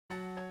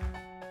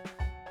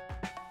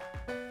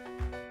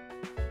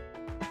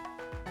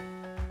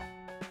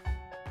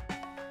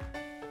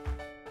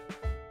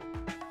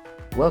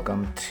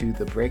Welcome to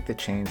the Break the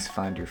Chains,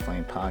 Find Your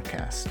Flame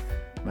podcast.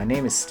 My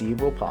name is Steve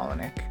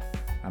Wopolnik.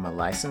 I'm a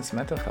licensed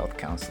mental health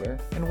counselor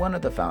and one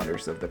of the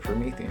founders of the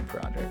Promethean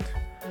Project.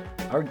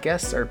 Our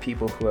guests are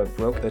people who have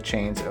broke the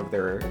chains of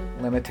their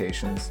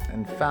limitations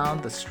and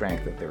found the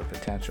strength of their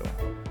potential.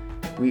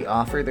 We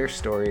offer their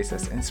stories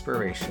as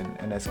inspiration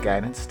and as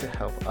guidance to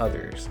help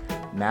others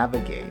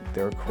navigate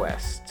their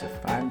quest to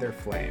find their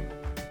flame.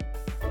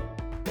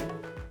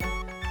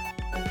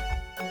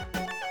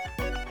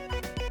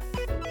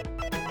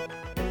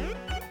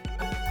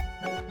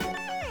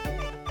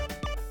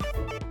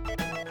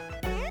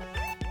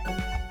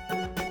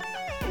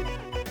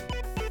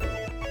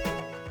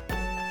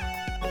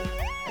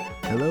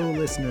 Hello,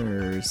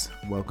 listeners.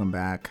 Welcome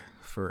back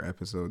for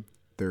episode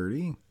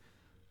 30.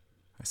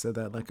 I said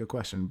that like a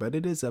question, but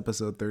it is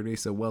episode 30,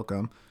 so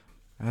welcome.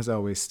 As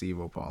always, Steve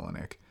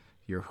Wopolnik,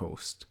 your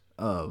host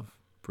of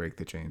Break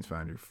the Chains,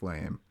 Find Your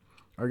Flame.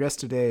 Our guest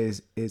today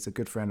is a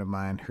good friend of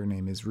mine. Her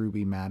name is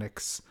Ruby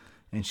Maddox,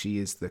 and she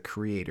is the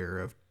creator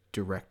of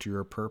Direct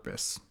Your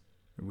Purpose,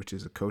 which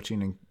is a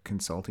coaching and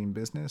consulting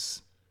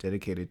business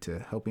dedicated to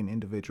helping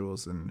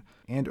individuals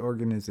and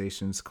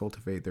organizations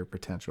cultivate their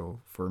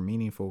potential for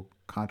meaningful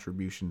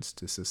contributions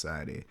to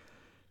society.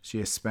 She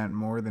has spent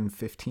more than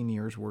 15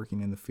 years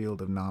working in the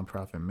field of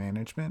nonprofit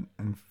management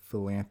and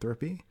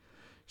philanthropy.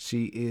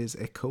 She is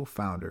a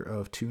co-founder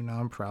of two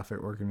nonprofit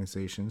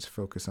organizations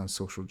focused on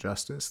social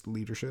justice,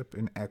 leadership,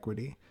 and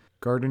equity.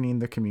 Gardening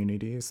the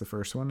Community is the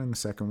first one, and the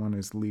second one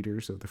is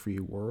Leaders of the Free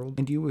World.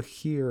 And you will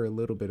hear a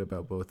little bit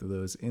about both of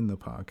those in the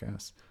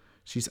podcast.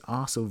 She's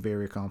also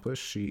very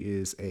accomplished. She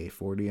is a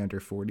 40 Under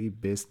 40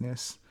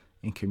 Business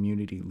and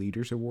Community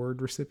Leaders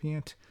Award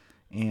recipient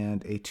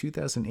and a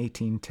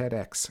 2018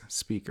 TEDx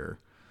speaker.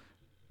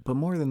 But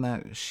more than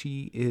that,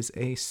 she is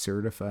a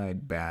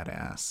certified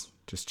badass.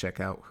 Just check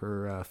out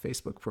her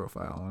Facebook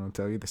profile and I'll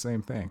tell you the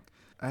same thing.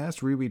 I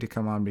asked Ruby to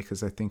come on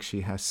because I think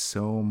she has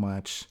so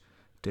much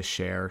to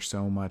share,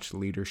 so much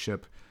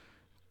leadership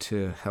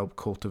to help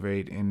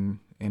cultivate in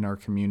our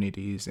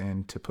communities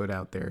and to put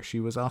out there. She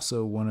was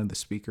also one of the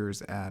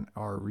speakers at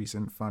our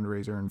recent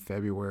fundraiser in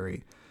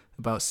February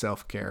about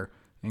self-care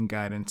and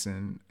guidance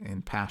and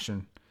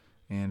passion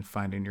and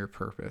finding your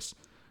purpose.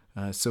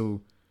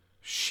 So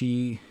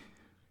she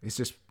is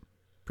just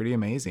pretty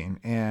amazing.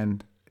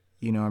 And,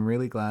 I'm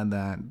really glad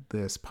that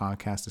this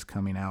podcast is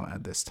coming out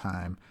at this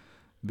time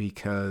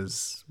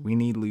because we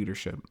need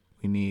leadership.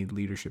 We need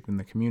leadership in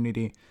the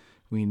community.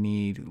 We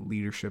need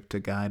leadership to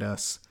guide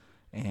us.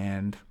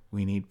 And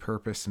we need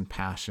purpose and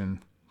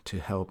passion to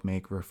help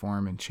make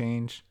reform and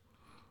change.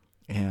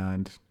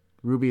 And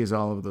Ruby is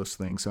all of those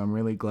things. So I'm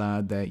really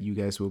glad that you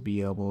guys will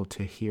be able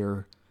to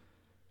hear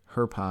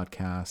her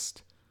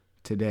podcast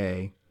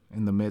today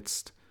in the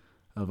midst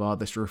of all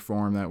this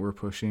reform that we're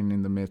pushing,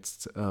 in the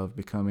midst of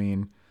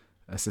becoming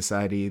a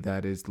society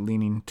that is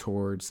leaning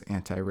towards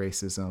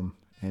anti-racism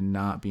and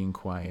not being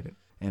quiet.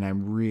 And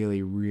I'm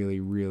really, really,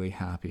 really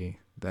happy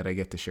that I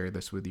get to share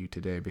this with you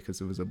today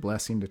because it was a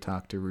blessing to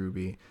talk to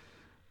Ruby,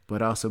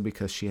 but also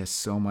because she has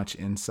so much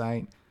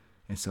insight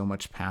and so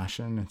much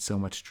passion and so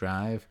much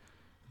drive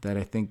that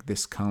I think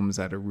this comes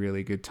at a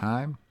really good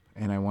time.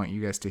 And I want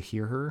you guys to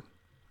hear her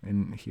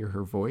and hear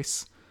her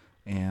voice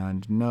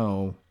and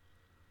know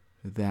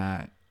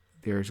that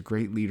there's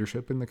great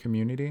leadership in the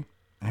community.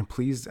 And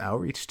please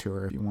outreach to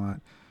her if you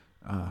want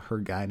her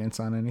guidance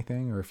on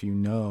anything, or if you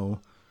know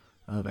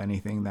of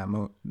anything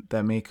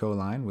that may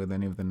co-align with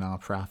any of the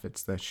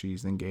nonprofits that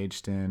she's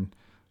engaged in.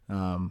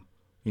 A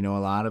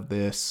lot of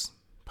this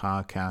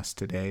podcast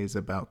today is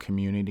about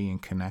community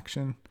and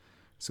connection.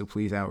 So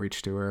please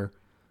outreach to her.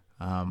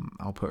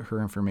 I'll put her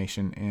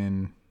information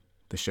in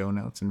the show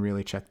notes and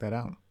really check that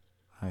out.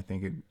 I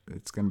think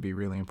it's going to be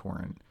really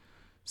important.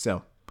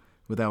 So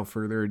without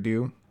further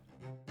ado.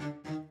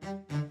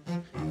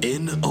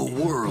 In a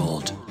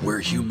world where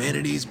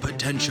humanity's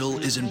potential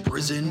is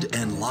imprisoned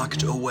and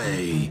locked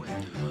away,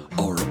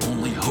 our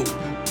only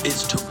hope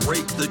is to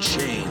break the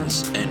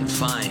chains and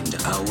find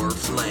our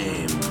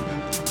flame.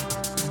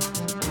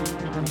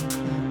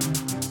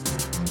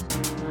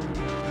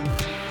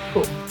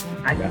 Cool.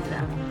 I got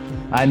that.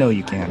 I know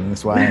you can.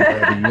 That's why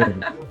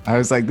I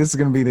was like, this is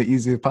going to be the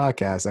easiest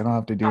podcast. I don't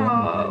have to do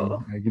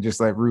anything. I can just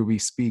let Ruby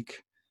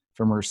speak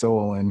from her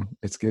soul and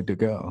it's good to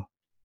go.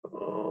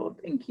 Oh,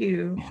 thank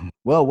you.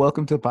 Well,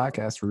 welcome to the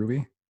podcast,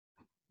 Ruby.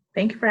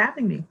 Thank you for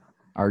having me.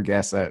 Our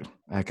guest, I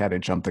kind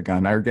of jumped the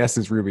gun. Our guest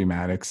is Ruby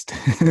Maddox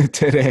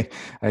today.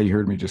 You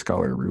heard me just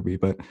call her Ruby,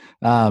 but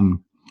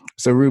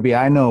so Ruby,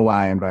 I know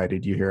why I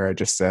invited you here. I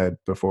just said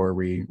before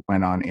we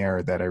went on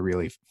air that I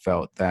really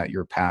felt that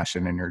your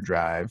passion and your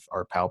drive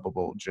are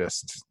palpable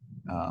just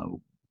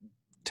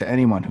to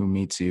anyone who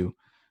meets you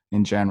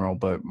in general,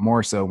 but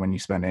more so when you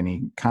spend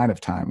any kind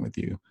of time with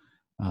you.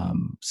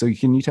 So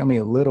can you tell me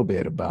a little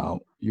bit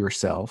about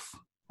yourself,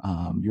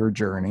 your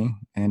journey,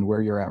 and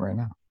where you're at right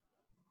now?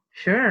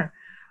 Sure.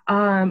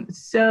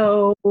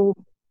 So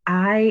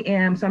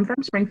I'm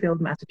from Springfield,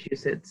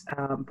 Massachusetts,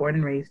 born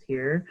and raised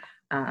here.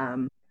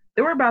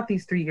 There were about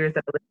these 3 years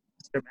that I lived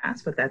in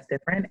Mass, but that's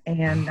different.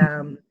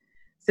 And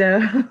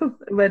So,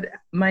 but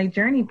my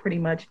journey pretty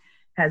much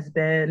has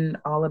been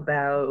all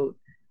about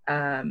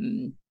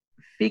um,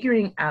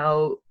 figuring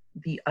out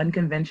the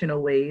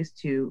unconventional ways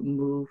to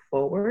move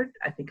forward.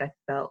 I think I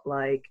felt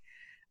like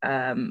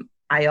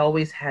I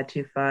always had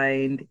to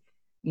find,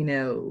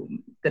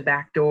 the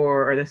back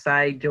door or the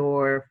side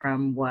door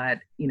from what,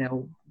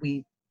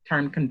 we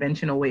term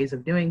conventional ways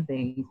of doing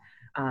things.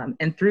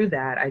 And through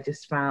that, I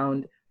just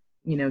found,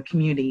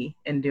 community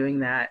in doing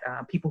that.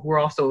 People who were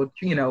also,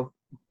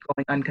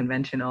 going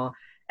unconventional.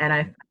 And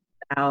I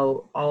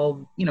now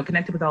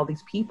connected with all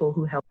these people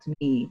who helped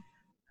me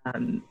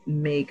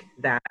make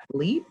that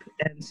leap.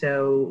 And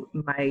so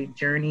my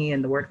journey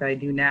and the work that I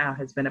do now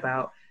has been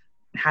about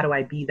how do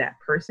I be that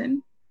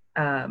person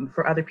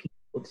for other people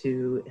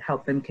to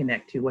help them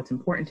connect to what's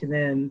important to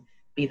them,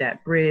 be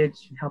that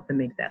bridge, help them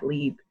make that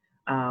leap.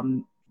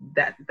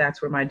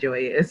 That's where my joy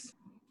is.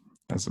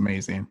 That's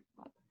amazing.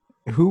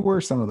 Who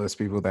were some of those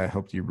people that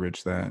helped you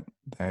bridge that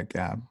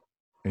gap?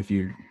 If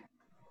you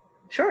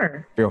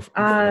Sure. feel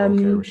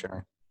okay with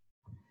sharing.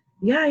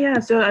 Yeah.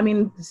 So, I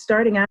mean,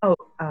 starting out,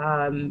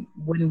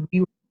 when we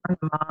were, my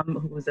mom,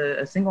 who was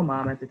a single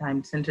mom at the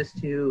time, sent us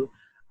to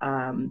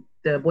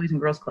the Boys and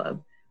Girls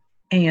Club.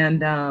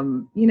 And, I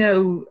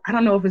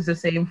don't know if it's the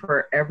same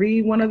for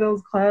every one of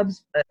those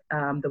clubs, but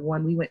the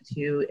one we went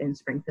to in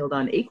Springfield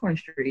on Acorn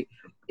Street,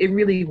 it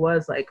really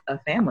was like a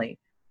family.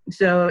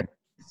 So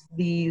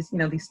these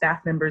staff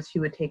members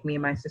who would take me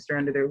and my sister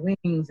under their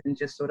wings and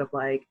just sort of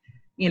like,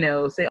 say,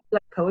 oh,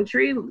 like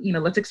poetry,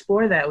 let's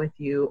explore that with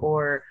you.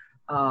 Or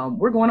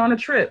we're going on a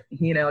trip,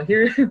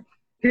 here's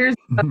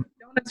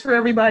donuts for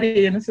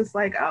everybody. And it's just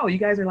like, oh, you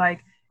guys are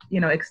like,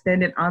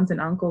 extended aunts and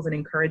uncles and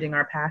encouraging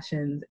our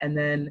passions. And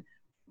then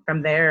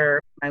from there,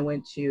 I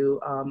went to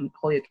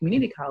Holyoke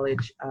Community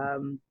College.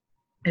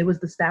 It was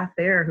the staff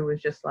there who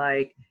was just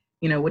like,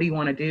 what do you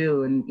want to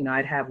do? And,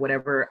 I'd have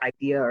whatever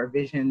idea or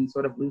vision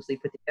sort of loosely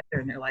put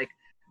together. And they're like,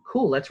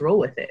 cool, let's roll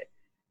with it.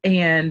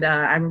 And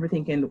I remember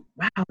thinking,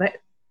 wow,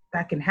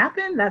 that can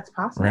happen. That's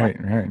possible.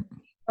 Right.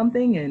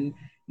 Something. And,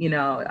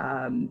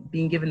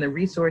 being given the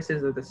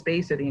resources or the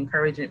space or the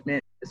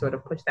encouragement to sort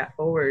of push that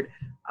forward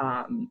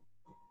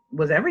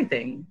was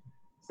everything.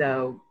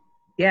 So,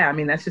 yeah, I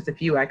mean, that's just a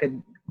few I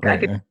could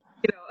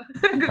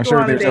I'm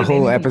sure there's a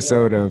whole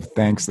episode of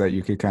thanks that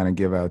you could kind of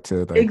give out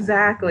to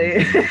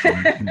exactly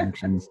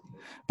connections.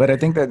 But I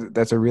think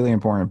that's a really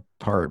important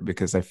part,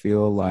 because I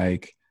feel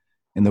like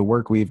in the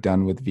work we've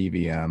done with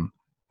VVM,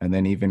 and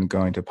then even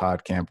going to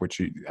PodCamp,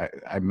 which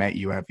I met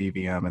you at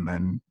VVM and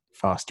then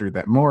fostered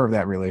that more of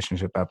that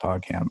relationship at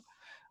PodCamp.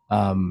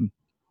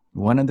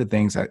 One of the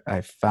things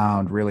I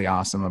found really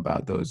awesome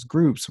about those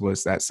groups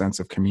was that sense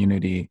of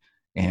community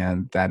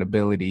and that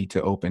ability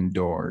to open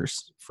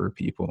doors for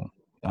people.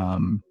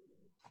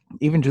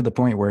 Even to the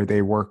point where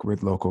they work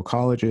with local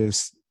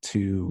colleges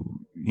to,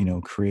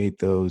 create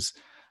those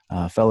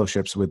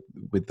fellowships with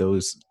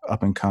those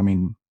up and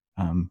coming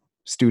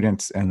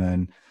students and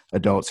then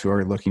adults who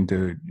are looking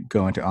to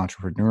go into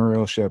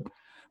entrepreneurship.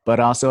 But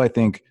also, I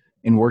think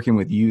in working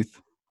with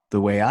youth the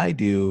way I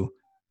do,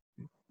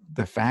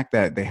 the fact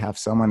that they have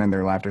someone in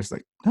their life that's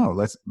like, no,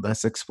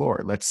 let's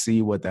explore, let's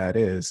see what that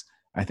is.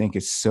 I think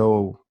it's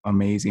so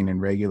amazing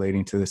and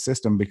regulating to the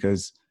system,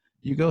 because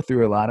you go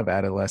through a lot of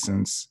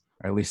adolescence,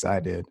 or at least I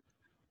did,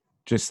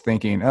 just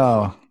thinking,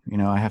 oh,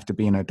 I have to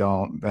be an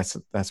adult.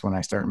 That's when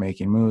I start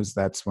making moves.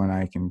 That's when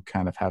I can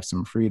kind of have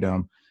some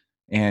freedom.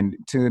 And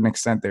to an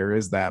extent there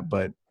is that,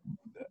 but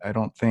I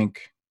don't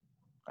think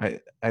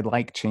I'd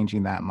like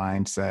changing that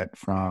mindset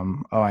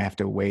from, oh, I have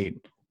to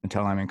wait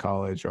until I'm in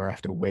college, or I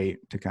have to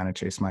wait to kind of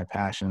chase my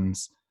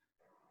passions.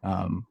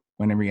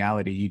 When in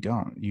reality, you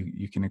don't.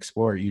 You can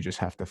explore. You just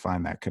have to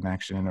find that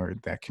connection or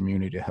that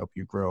community to help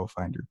you grow,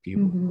 find your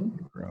people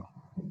to grow.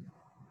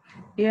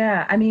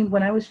 Yeah, I mean,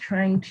 when I was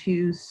trying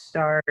to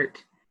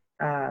start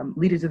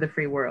Leaders of the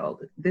Free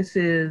World, this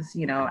is,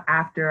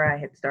 after I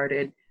had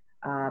started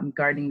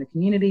gardening the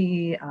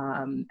community,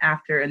 and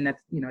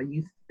that's,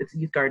 it's a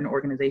youth garden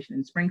organization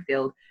in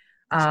Springfield.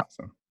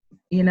 Awesome.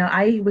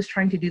 I was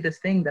trying to do this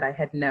thing that I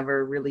had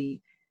never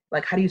really,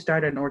 like, how do you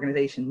start an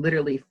organization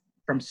literally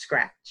from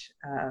scratch?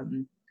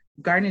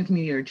 Gardening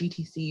Community, or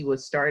GTC,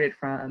 was started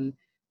from,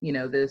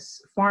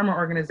 this farmer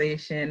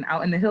organization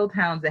out in the hill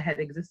towns that had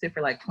existed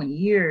for like 20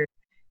 years.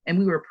 And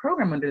we were a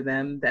program under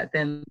them that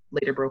then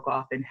later broke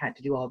off and had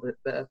to do all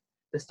the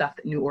stuff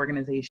that new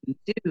organizations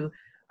do.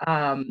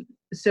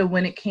 So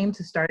when it came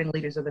to starting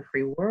Leaders of the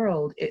Free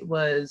World, it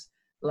was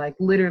like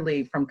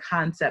literally from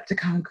concept to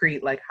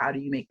concrete, like, how do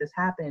you make this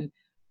happen?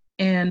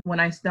 And when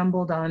I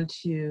stumbled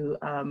onto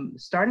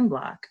Starting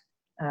Block,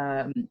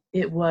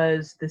 it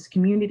was this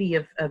community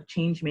of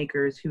change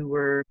makers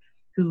who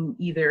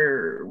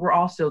either were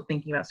also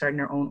thinking about starting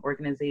their own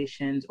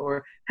organizations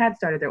or had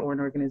started their own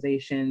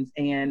organizations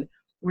and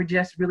were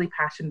just really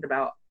passionate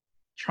about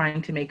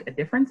trying to make a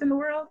difference in the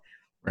world.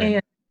 Right.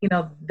 And,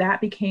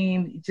 that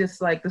became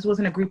just like, this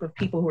wasn't a group of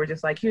people who were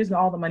just like, here's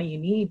all the money you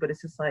need, but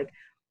it's just like,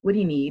 what do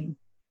you need?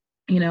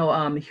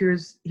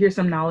 Here's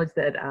some knowledge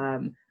that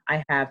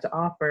I have to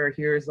offer.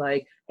 Here's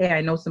like, hey,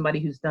 I know somebody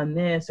who's done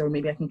this, or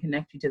maybe I can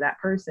connect you to that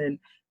person.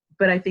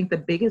 But I think the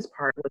biggest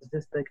part was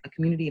just like a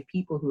community of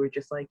people who are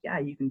just like, yeah,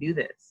 you can do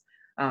this.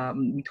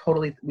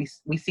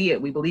 We see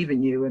it, we believe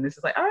in you, and it's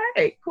just like, all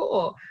right,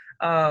 cool.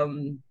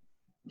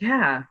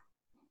 Yeah.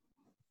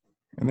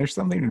 And there's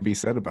something to be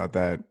said about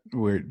that,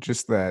 where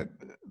just that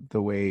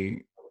the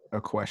way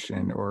a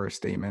question or a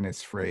statement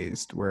is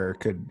phrased, where it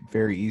could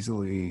very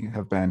easily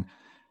have been,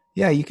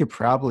 yeah, you could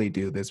probably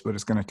do this, but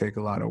it's going to take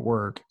a lot of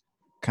work,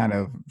 kind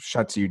of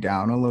shuts you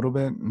down a little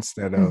bit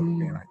instead of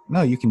being like,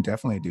 no, you can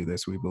definitely do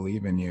this. We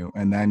believe in you.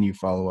 And then you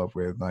follow up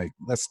with like,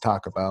 let's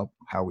talk about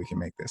how we can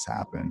make this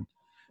happen.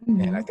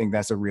 And I think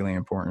that's a really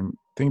important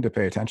thing to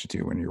pay attention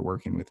to when you're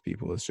working with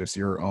people. It's just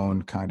your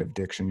own kind of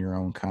diction, your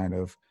own kind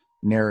of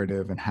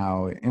narrative, and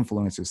how it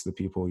influences the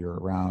people you're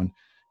around,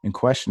 and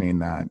questioning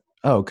that,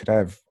 oh, could I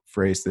have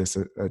phrased this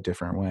a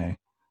different way?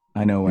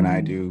 I know when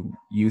I do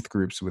youth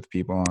groups with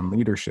people on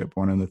leadership,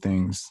 one of the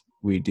things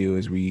we do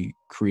is we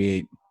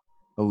create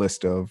a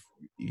list of,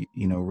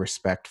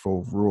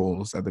 respectful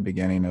rules at the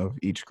beginning of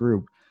each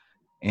group.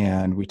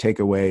 And we take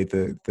away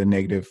the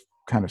negative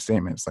kind of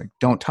statements, like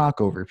don't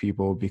talk over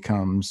people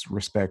becomes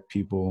respect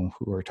people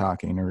who are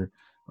talking,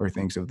 or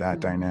things of that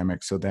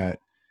dynamic, so that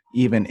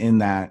even in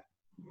that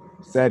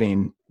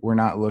setting, we're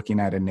not looking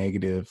at a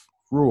negative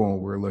rule.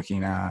 We're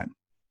looking at,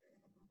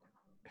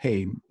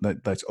 hey,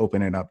 let's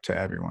open it up to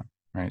everyone,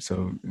 right?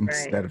 So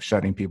instead of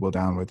shutting people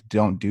down with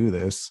don't do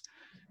this,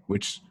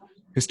 which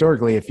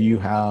historically, if you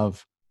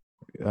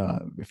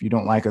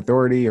don't like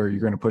authority, or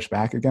you're going to push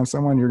back against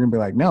someone, you're going to be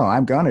like, no,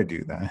 I'm going to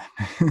do that.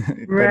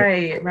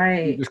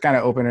 Right. You just kind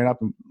of open it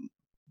up and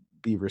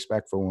be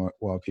respectful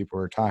while people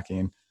are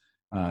talking.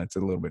 It's a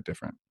little bit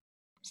different.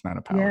 It's not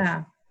a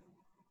power.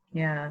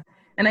 Yeah.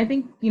 And I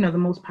think, the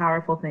most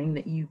powerful thing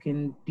that you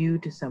can do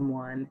to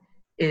someone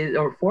is,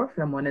 or for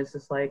someone, is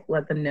just like,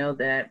 let them know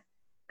that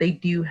they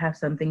do have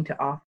something to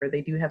offer.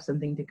 They do have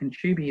something to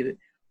contribute.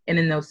 And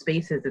in those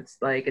spaces, it's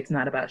like, it's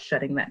not about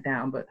shutting that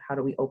down, but how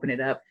do we open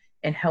it up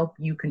and help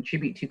you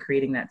contribute to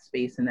creating that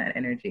space and that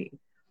energy.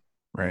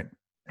 Right.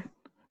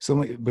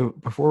 So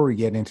before we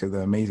get into the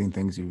amazing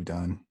things you've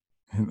done,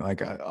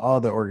 like all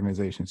the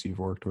organizations you've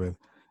worked with,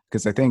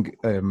 because I think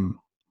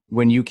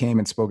when you came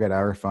and spoke at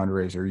our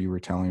fundraiser, you were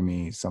telling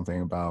me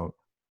something about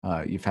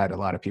you've had a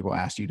lot of people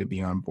ask you to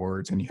be on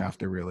boards, and you have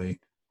to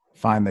really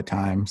find the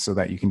time so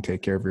that you can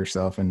take care of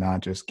yourself and not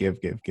just give.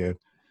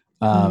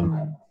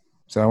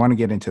 So I want to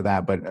get into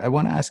that, but I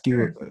want to ask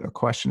you a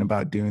question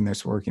about doing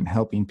this work and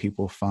helping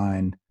people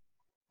find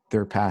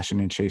their passion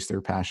and chase their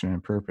passion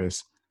and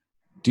purpose.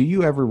 Do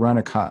you ever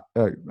run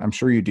I'm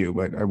sure you do,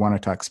 but I want to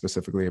talk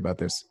specifically about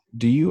this.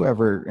 Do you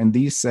ever, in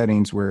these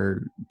settings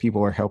where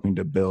people are helping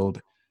to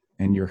build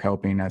and you're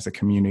helping as a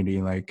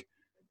community, like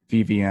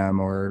VVM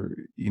or,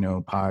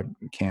 Pod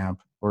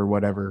Camp or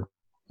whatever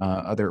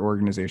other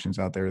organizations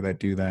out there that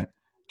do that,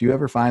 do you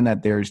ever find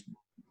that there's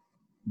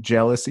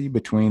jealousy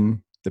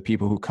between the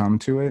people who come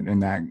to it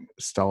and that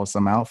stalls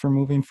them out from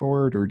moving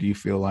forward? Or do you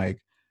feel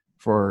like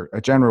for a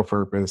general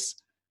purpose,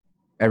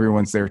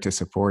 everyone's there to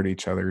support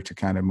each other to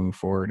kind of move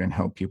forward and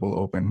help people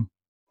open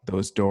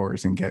those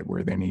doors and get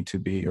where they need to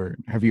be? Or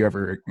have you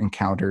ever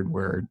encountered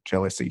where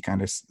jealousy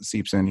kind of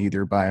seeps in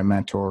either by a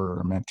mentor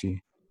or a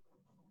mentee?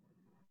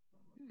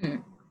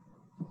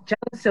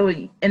 So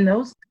in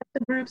those types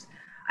of groups,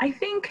 I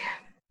think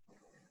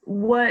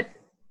what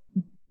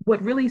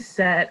really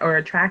set or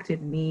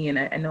attracted me, and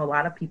I know a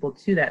lot of people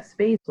to that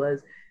space,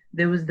 was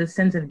there was the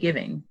sense of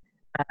giving.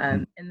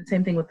 And the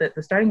same thing with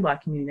the starting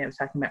block community I was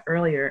talking about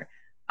earlier.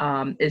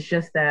 It's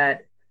just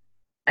that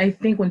I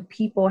think when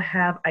people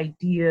have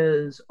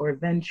ideas or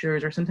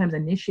ventures or sometimes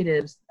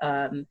initiatives,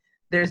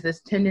 there's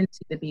this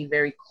tendency to be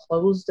very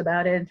closed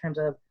about it in terms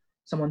of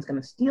someone's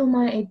going to steal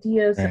my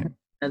ideas, right.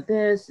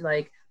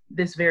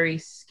 This very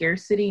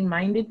scarcity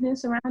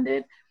mindedness around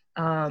it.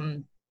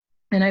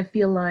 And I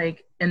feel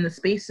like in the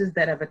spaces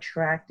that have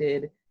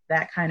attracted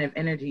that kind of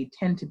energy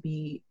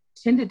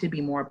tended to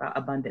be more about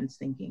abundance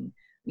thinking,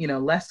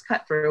 less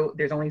cutthroat.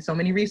 There's only so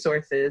many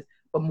resources,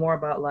 but more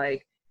about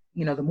like,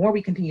 the more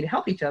we continue to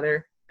help each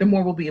other, the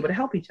more we'll be able to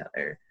help each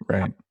other.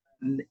 Right.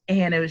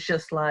 And it was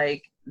just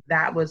like,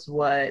 that was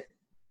what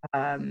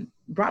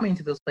brought me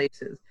into those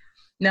places.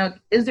 Now,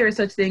 is there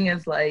such thing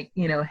as like,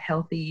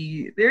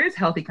 there is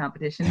healthy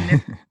competition.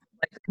 There's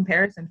like the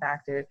comparison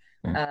factor,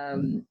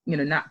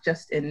 not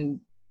just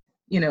in,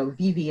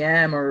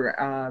 VVM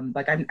or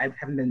like I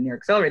haven't been in their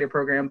accelerator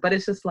program, but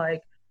it's just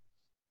like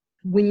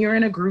when you're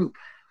in a group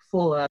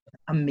full of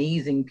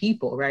amazing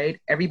people, right?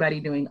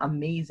 Everybody doing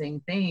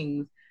amazing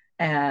things.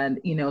 And,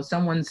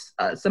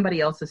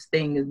 somebody else's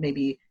thing is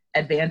maybe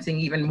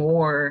advancing even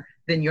more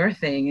than your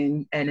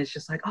thing. And it's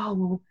just like, oh,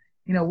 well,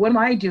 what am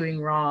I doing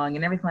wrong?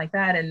 And everything like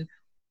that. And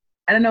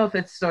I don't know if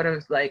it's sort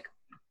of like,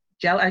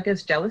 I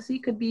guess jealousy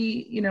could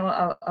be,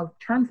 a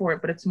term for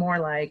it, but it's more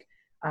like,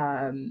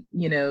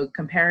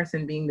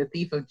 comparison being the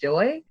thief of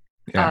joy.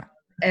 Yeah.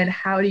 And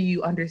how do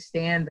you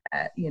understand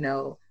that,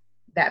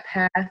 that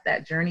path,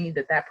 that journey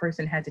that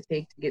person had to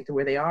take to get to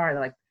where they are?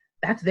 Like,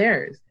 that's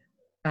theirs.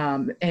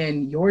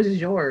 And yours is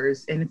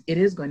yours, and it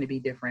is going to be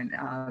different.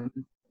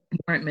 We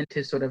weren't meant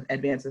to sort of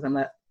advance as I'm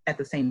at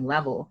the same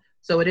level.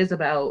 So it is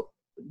about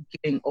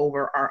getting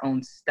over our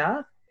own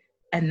stuff.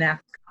 And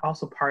that's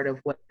also part of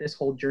what this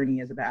whole journey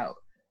is about.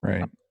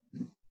 Right.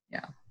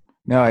 Yeah.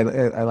 No,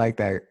 I like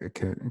that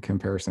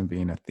comparison,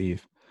 being a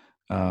thief.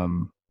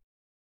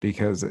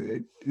 Because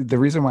the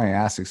reason why I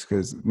asked is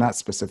because not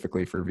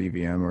specifically for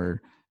VVM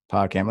or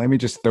PodCamp. Let me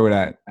just throw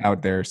that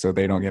out there so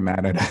they don't get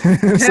mad at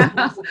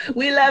us.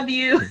 We love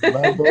you.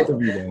 Love both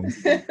of you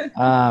guys.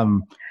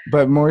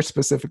 But more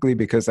specifically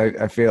because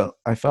I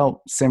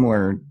felt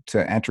similar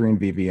to entering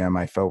VVM.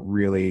 I felt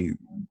really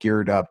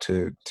geared up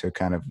to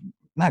kind of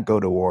not go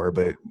to war,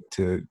 but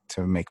to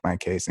make my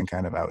case and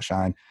kind of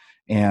outshine.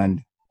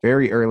 And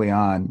very early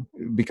on,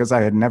 because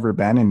I had never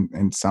been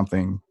in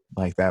something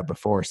like that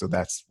before, so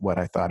that's what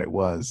I thought it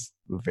was,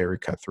 very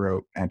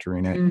cutthroat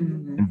entering it.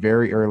 Mm-hmm. And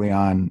very early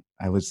on,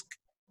 I was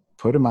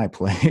put in my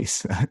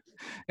place,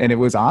 and it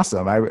was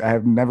awesome. I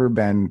have never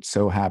been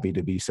so happy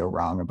to be so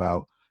wrong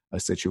about a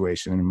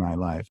situation in my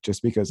life,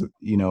 just because,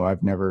 you know,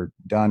 I've never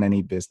done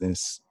any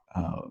business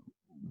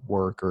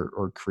work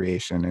or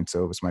creation, and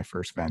so it was my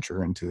first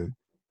venture into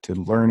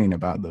learning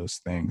about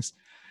those things.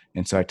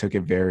 And so I took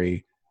it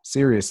very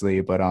seriously,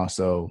 but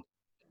also,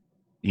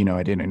 you know,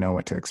 I didn't know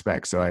what to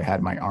expect. So I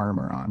had my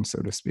armor on,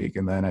 so to speak.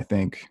 And then I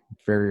think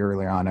very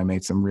early on, I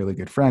made some really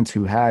good friends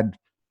who had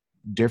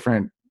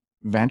different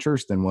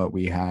ventures than what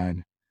we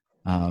had.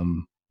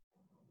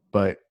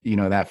 But, you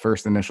know, that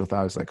first initial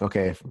thought was like,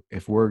 okay,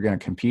 if we're going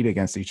to compete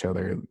against each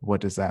other,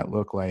 what does that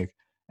look like?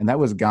 And that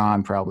was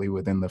gone probably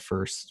within the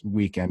first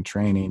weekend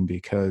training,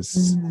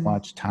 because so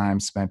much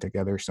time spent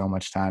together, so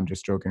much time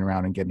just joking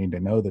around and getting to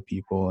know the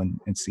people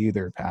and see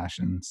their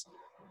passions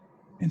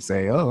and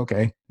say, oh,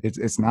 okay,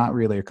 it's not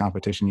really a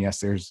competition. Yes,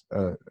 there's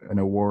an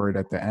award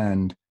at the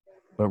end,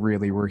 but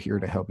really we're here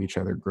to help each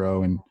other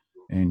grow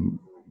and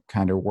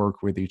kind of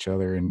work with each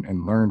other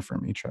and learn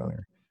from each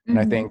other. And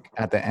I think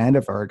at the end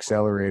of our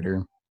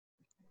accelerator,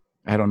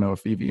 I don't know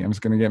if EVM is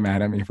going to get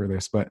mad at me for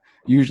this, but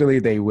usually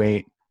they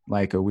wait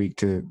like a week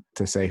to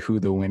say who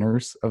the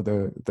winners of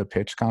the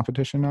pitch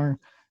competition are.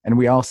 And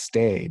we all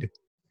stayed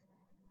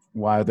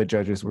while the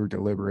judges were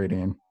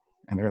deliberating.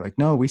 And they're like,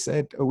 no, we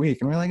said a week.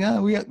 And we're like,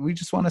 oh, we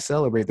just want to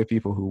celebrate the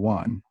people who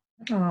won.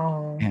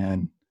 Oh.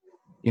 And,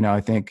 you know,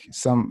 I think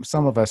some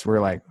of us were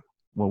like,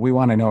 well, we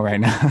want to know right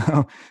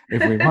now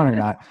if we won or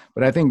not.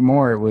 But I think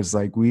more it was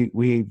like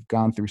we've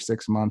gone through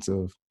 6 months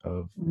of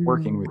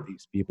working with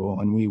these people,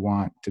 and we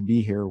want to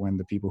be here when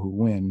the people who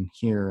win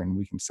here, and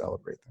we can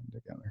celebrate them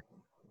together.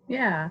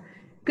 Yeah,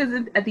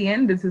 because at the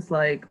end, this is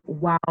like,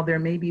 wow, there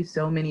may be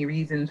so many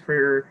reasons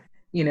for,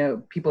 you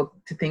know, people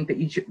to think that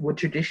you would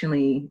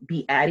traditionally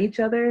be at each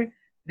other.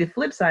 The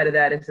flip side of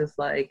that is just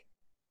like,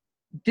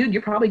 dude,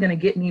 you're probably going to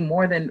get me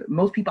more than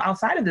most people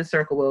outside of this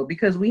circle will,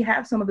 because we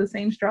have some of the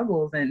same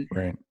struggles and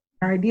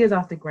our ideas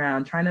off the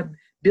ground, trying to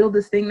build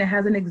this thing that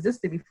hasn't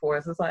existed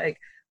before. So it's like,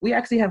 we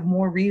actually have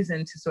more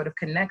reason to sort of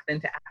connect than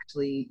to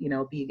actually, you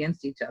know, be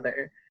against each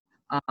other.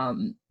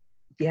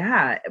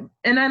 Yeah.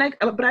 And then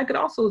but I could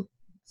also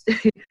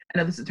say, I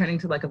know this is turning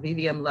to like a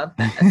VVM love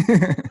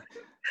fest.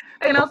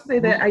 I can also say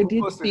that I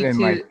did speak to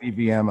like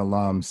VVM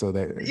alums, so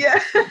that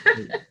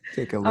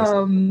take a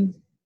listen.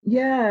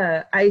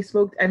 Yeah, I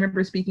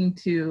remember speaking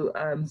to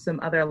some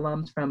other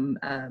alums from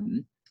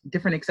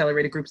different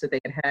accelerated groups that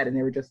they had, and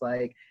they were just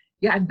like,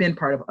 yeah, I've been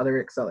part of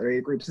other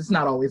accelerated groups. It's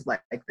not always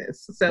like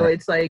this. So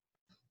It's like,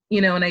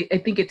 you know, and I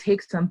think it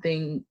takes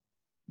something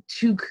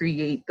to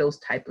create those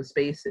type of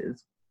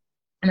spaces.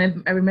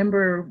 And I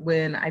remember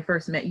when I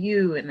first met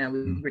you, and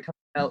we were talking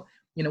about,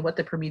 you know, what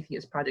the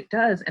Prometheus Project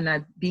does, and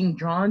I'm being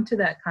drawn to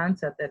that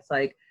concept that's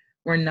like,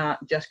 we're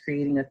not just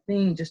creating a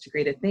thing just to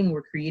create a thing,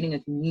 we're creating a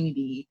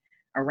community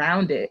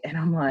around it. And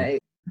I'm like,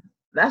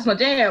 that's my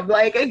jam.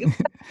 Like,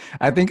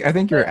 I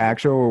think your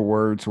actual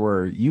words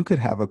were, you could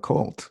have a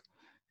cult.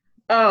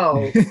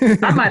 Oh,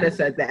 I might have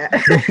said that.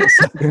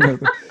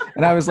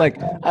 And I was like,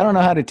 I don't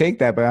know how to take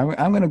that, but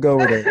I'm going to go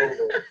with it.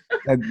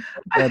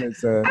 That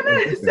is I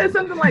might have said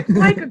something like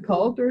a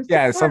cult or something.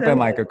 Yeah, something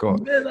like a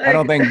cult. Like, I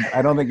don't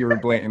think you were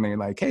blatantly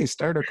like, hey,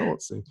 start a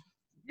cult. So.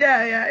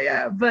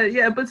 Yeah.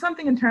 But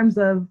something in terms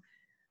of,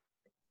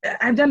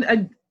 I've done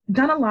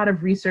a lot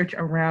of research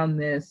around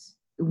this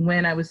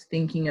when I was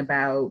thinking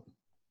about,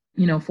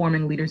 you know,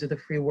 forming Leaders of the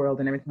Free World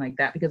and everything like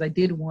that, because I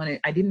didn't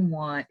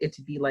want it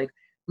to be like,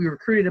 we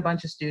recruited a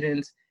bunch of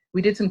students,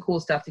 we did some cool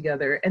stuff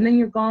together, and then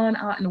you're gone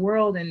out in the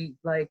world, and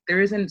like,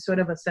 there isn't sort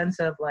of a sense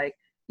of like,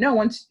 no,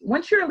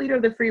 once you're a leader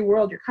of the free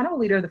world, you're kind of a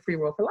leader of the free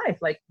world for life.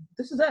 Like,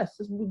 this is us,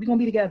 we're gonna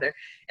be together.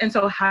 And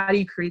so how do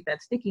you create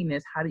that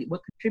stickiness?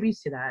 What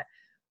contributes to that?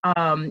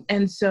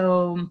 And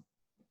so, you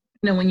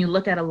know, when you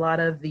look at a lot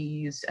of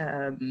these,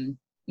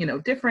 you know,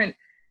 different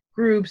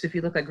groups, if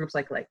you look at groups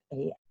like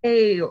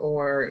AA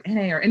or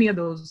NA or any of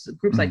those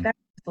groups like that,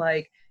 it's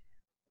like,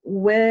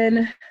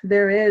 when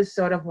there is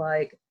sort of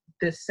like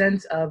this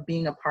sense of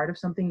being a part of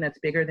something that's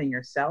bigger than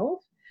yourself,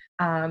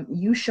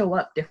 you show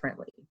up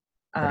differently.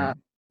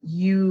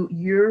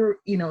 you're,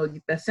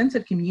 the sense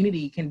of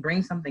community can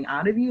bring something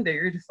out of you that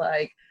you're just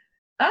like,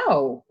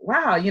 oh,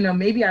 wow,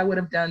 maybe I would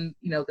have done,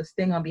 this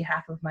thing on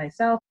behalf of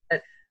myself,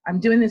 but I'm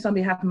doing this on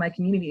behalf of my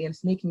community, and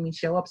it's making me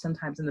show up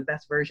sometimes in the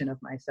best version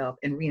of myself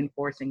and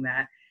reinforcing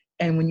that.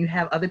 And when you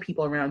have other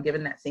people around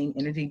giving that same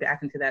energy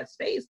back into that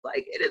space,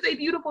 like, it is a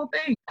beautiful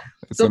thing.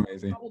 It's so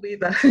amazing. Probably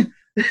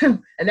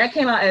and that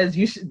came out as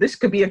this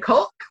could be a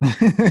cult.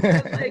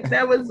 Like,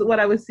 that was what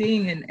I was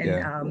seeing, and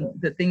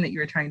the thing that you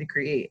were trying to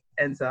create.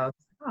 And so,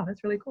 oh,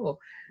 that's really cool.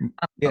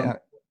 Yeah,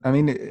 I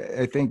mean,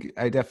 I think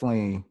I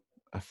definitely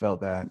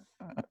felt that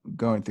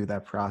going through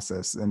that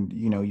process. And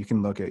you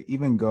can look at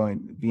even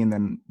being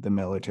in the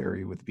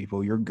military with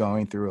people, you're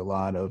going through a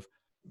lot of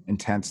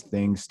intense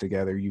things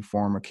together. You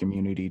form a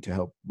community to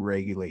help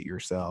regulate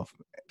yourself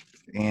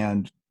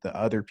and the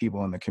other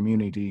people in the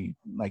community,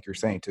 like you're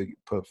saying, to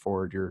put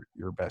forward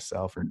your best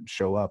self or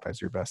show up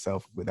as your best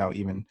self without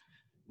even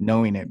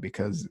knowing it,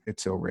 because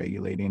it's so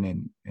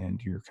regulating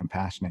and you're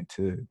compassionate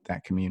to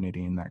that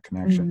community and that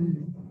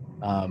connection.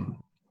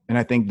 And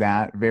I think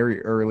that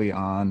very early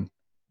on,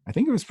 I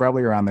think it was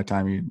probably around the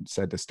time you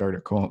said to start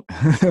a cult,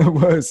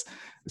 was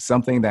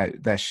something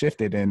that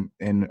shifted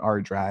in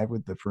our drive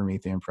with the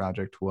Promethean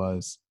Project.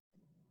 Was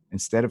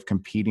instead of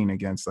competing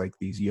against like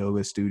these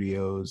yoga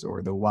studios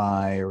or the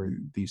Y or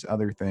these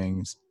other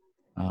things,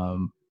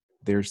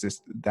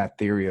 there's that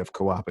theory of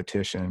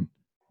co-opetition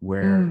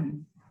where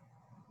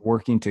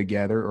working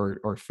together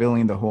or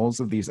filling the holes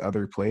of these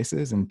other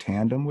places in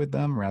tandem with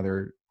them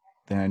rather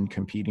than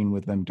competing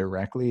with them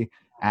directly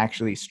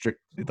actually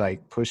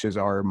pushes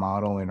our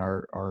model and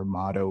our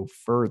motto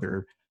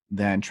further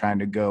than trying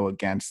to go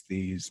against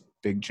these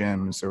big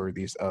gyms or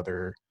these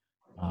other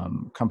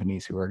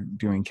companies who are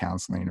doing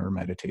counseling or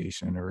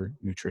meditation or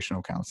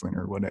nutritional counseling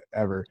or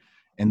whatever.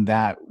 And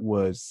that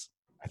was,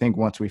 I think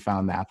once we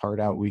found that part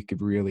out, we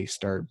could really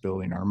start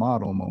building our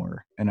model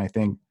more. And I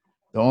think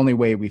the only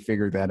way we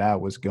figured that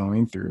out was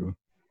going through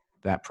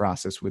that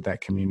process with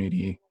that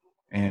community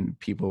and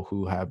people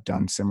who have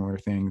done similar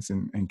things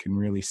and can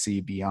really see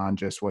beyond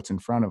just what's in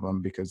front of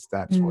them, because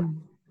that's what,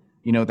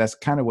 that's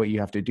kind of what you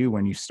have to do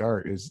when you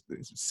start is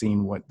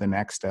seeing what the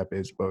next step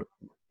is, but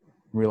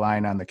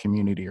relying on the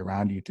community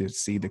around you to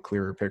see the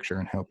clearer picture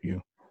and help you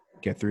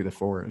get through the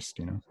forest,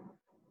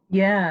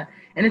 Yeah.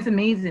 And it's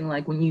amazing,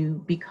 like, when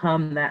you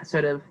become that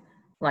sort of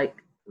like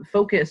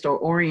focused or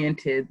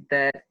oriented,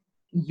 that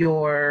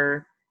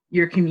your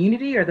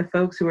community or the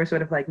folks who are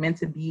sort of like meant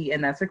to be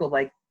in that circle,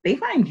 like, they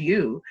find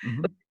you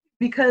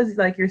because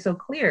like you're so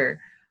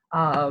clear.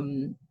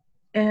 And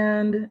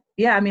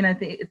yeah, I mean, I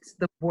think it's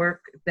the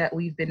work that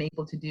we've been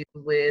able to do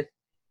with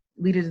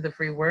Leaders of the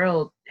Free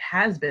World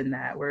has been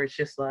that, where it's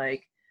just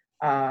like,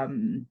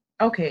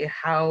 okay,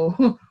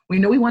 how we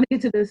know we want to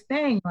get to this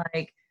thing,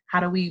 like, how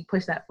do we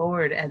push that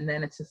forward? And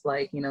then it's just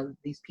like,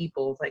 these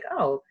people, it's like,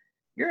 oh,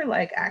 you're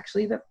like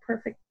actually the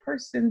perfect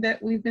person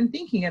that we've been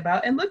thinking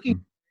about and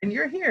looking, and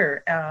you're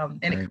here.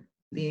 And right. It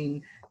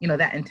being,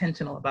 that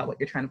intentional about what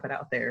you're trying to put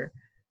out there.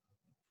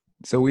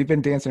 So we've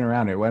been dancing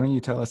around it. Why don't you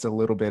tell us a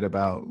little bit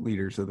about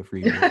Leaders of the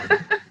Free World?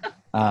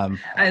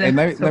 And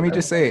let me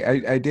just say,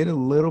 I did a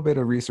little bit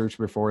of research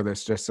before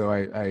this, just so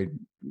I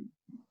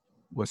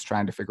was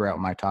trying to figure out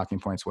my talking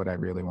points, what I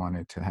really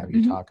wanted to have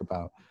you talk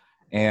about.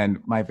 And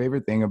my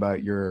favorite thing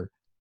about your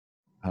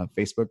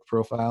Facebook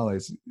profile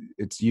is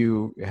it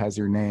has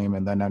your name,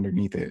 and then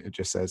underneath it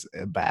just says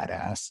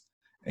badass.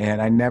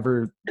 And I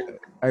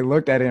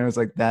looked at it and I was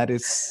like, that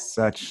is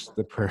such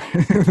the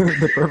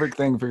perfect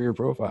thing for your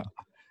profile.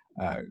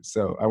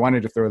 So I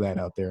wanted to throw that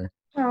out there.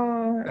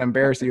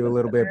 Embarrass you a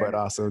little bit, but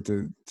also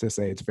to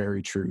say it's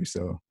very true.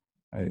 So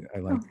I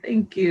like. Oh,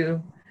 thank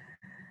you.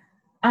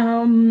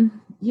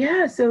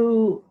 Yeah.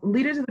 So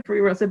Leaders of the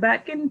Free World. So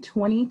back in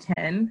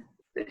 2010,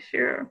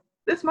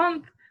 this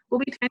month will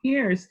be 10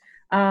 years.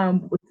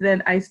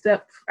 Then I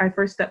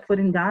first stepped foot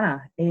in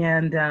Ghana,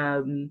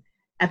 and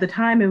at the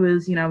time it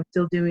was, I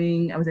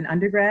was an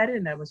undergrad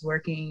and I was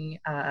working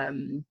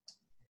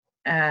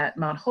at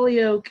Mount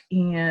Holyoke,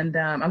 and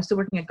I was still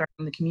working at Garden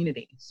in the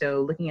Community,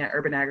 so looking at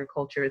urban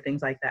agriculture,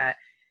 things like that.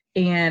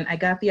 And I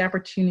got the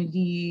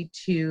opportunity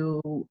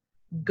to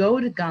go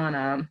to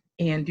Ghana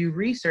and do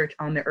research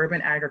on the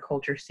urban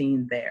agriculture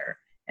scene there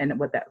and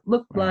what that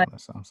looked like.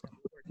 That's awesome.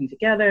 Working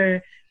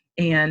together.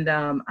 And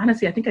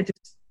honestly, I think I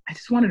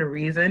just wanted a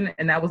reason,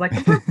 and that was like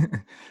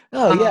the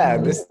oh yeah,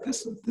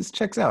 this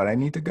checks out. I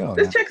need to go.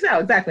 This checks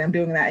out, exactly. I'm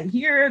doing that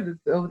here, this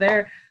over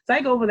there. So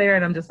I go over there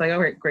and I'm just like, all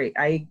right, great.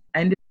 I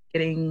ended up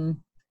getting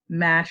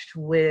matched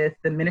with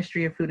the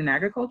Ministry of Food and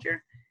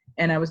Agriculture,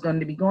 and I was going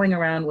to be going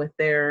around with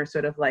their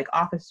sort of like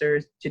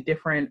officers to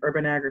different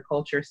urban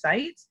agriculture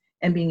sites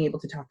and being able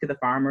to talk to the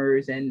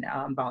farmers and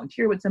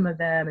volunteer with some of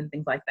them and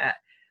things like that.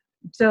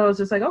 So I was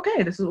just like,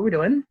 okay, this is what we're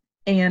doing.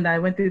 And I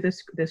went through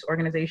this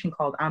organization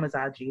called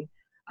Amazaji,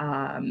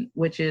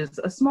 which is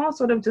a small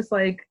sort of just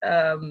like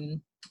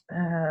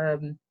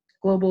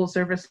global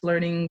service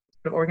learning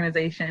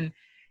organization.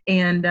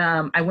 And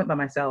I went by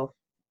myself.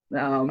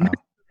 Wow.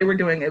 They were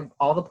doing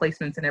all the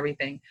placements and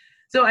everything.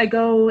 So I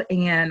go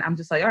and I'm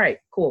just like, all right,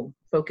 cool.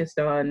 Focused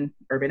on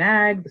urban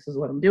ag. This is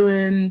what I'm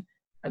doing.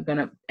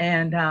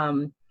 And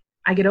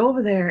I get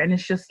over there and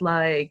it's just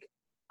like,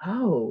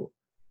 oh,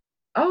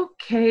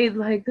 okay,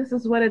 like this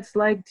is what it's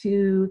like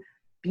to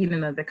be in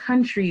another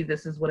country.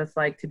 This is what it's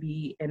like to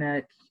be in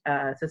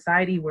a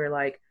society where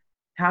like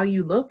how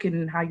you look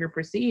and how you're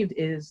perceived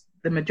is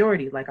the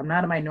majority. Like I'm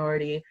not a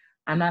minority.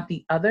 I'm not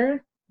the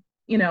other,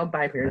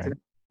 by parents and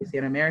obviously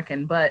an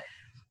American, but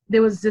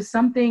there was just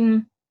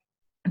something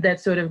that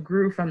sort of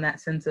grew from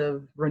that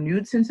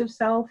renewed sense of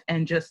self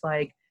and just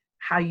like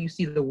how you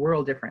see the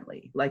world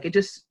differently. Like it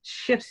just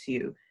shifts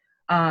you.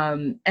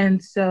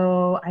 And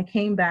so I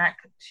came back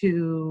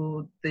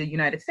to the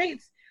United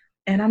States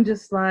and I'm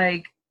just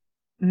like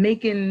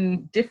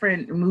making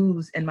different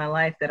moves in my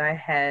life that I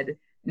had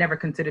never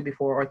considered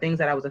before, or things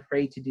that I was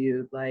afraid to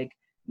do, like,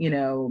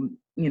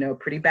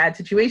 pretty bad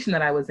situation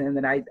that I was in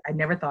that I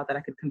never thought that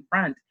I could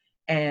confront.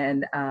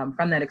 And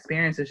from that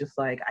experience, it's just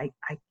like,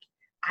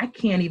 I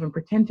can't even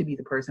pretend to be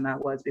the person I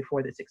was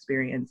before this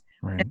experience.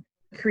 Right. And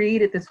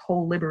created this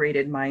whole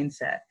liberated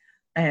mindset.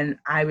 And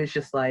I was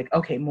just like,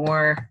 okay,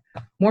 more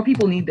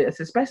people need this,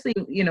 especially,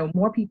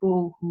 more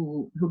people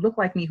who look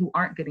like me, who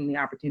aren't getting the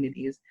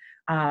opportunities.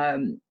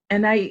 And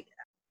I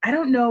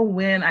don't know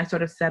when I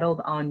sort of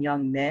settled on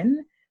young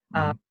men,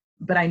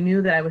 but I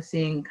knew that I was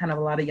seeing kind of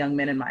a lot of young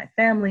men in my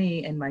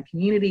family and my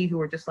community who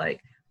were just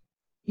like,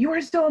 you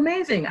are so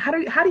amazing. How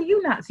do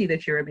you not see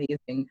that you're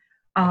amazing?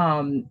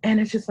 And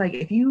it's just like,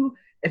 if you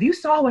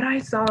saw what I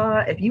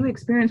saw, if you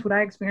experienced what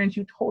I experienced,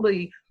 you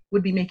totally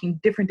would be making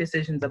different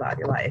decisions about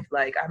your life.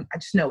 Like I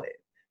just know it,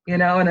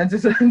 and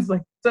it's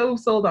like so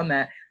sold on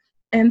that.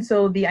 And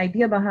so the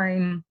idea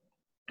behind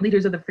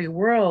Leaders of the Free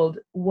World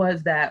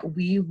was that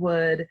we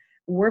would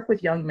work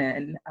with young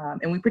men,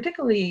 and we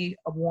particularly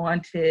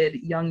wanted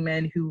young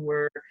men who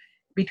were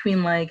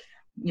between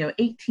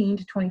 18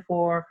 to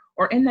 24,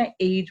 or in that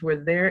age where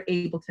they're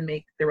able to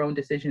make their own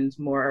decisions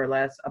more or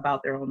less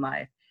about their own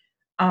life.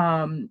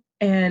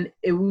 And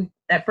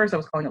at first I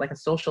was calling it like a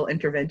social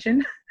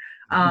intervention,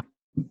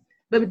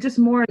 but just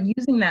more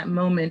using that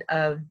moment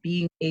of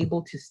being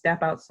able to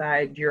step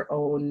outside your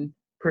own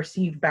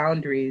perceived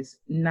boundaries,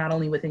 not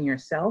only within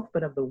yourself,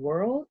 but of the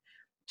world,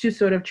 to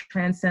sort of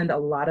transcend a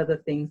lot of the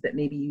things that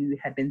maybe you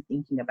had been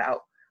thinking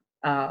about,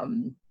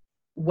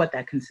 what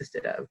that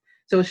consisted of.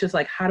 So it's just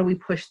like, how do we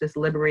push this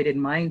liberated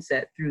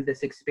mindset through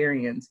this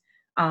experience?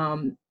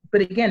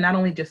 But again, not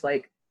only just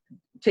like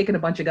taking a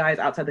bunch of guys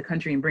outside the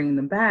country and bringing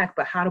them back,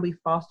 but how do we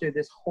foster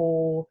this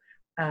whole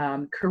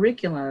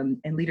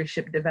curriculum and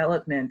leadership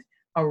development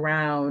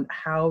around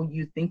how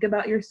you think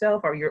about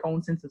yourself or your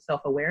own sense of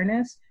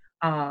self-awareness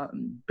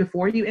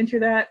before you enter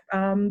that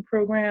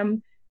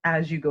program,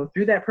 as you go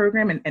through that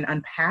program and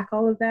unpack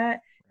all of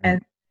that,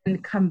 and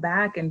come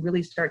back and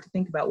really start to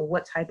think about, well,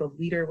 what type of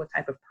leader, what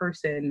type of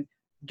person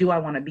do I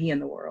want to be in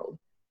the world?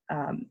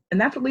 And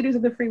that's what Leaders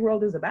of the Free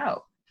World is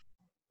about.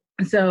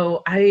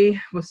 So I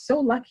was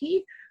so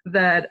lucky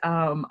that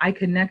I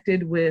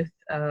connected with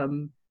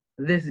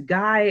this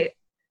guy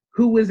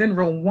who was in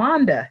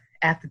Rwanda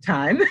at the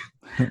time.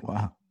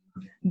 Wow.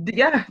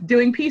 Yeah,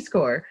 doing Peace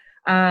Corps.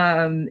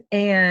 And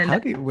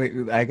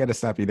wait, I got to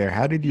stop you there.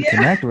 How did you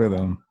connect with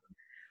him?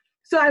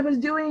 So I was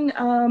doing,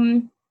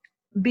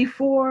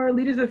 before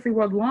Leaders of the Free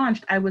World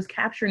launched, I was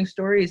capturing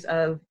stories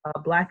of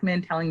Black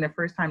men telling their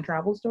first time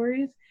travel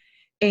stories.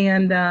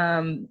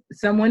 And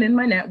someone in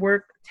my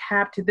network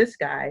tapped to this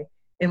guy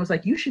and was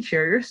like, you should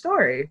share your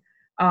story.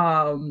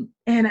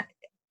 And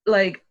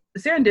like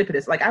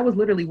serendipitous, like I was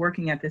literally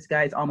working at this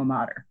guy's alma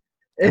mater.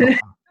 And it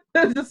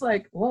was just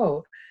like,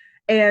 whoa.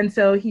 And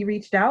so he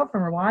reached out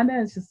from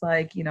Rwanda. It's just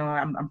like,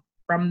 I'm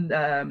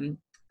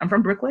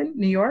from Brooklyn,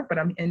 New York, but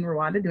I'm in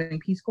Rwanda doing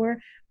Peace Corps.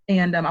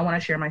 And I want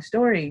to share my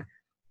story.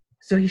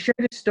 So he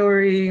shared his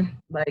story,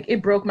 like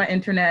it broke my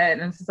internet.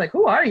 And it's just like,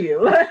 who are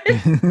you?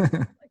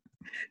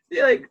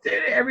 like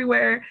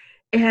everywhere.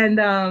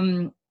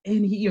 And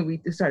he,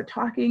 we started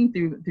talking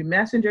through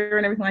Messenger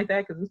and everything like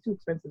that, because it was too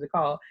expensive to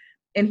call.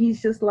 And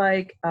he's just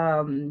like,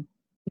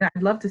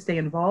 I'd love to stay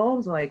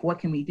involved. Like, what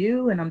can we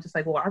do? And I'm just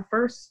like, well, our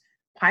first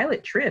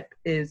pilot trip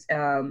is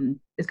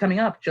coming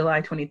up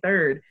July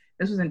 23rd.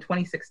 This was in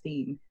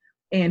 2016.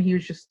 And he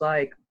was just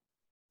like,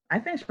 I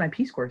finished my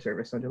Peace Corps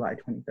service on July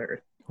 23rd.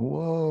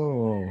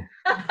 Whoa.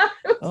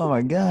 Oh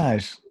my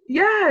gosh.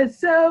 Yeah.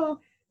 So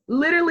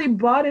literally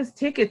bought his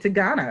ticket to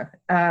Ghana,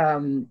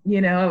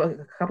 a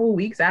couple of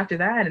weeks after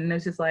that. And it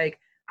was just like,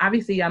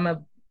 obviously I'm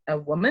a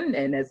woman,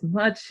 and as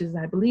much as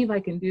I believe I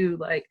can do,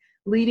 like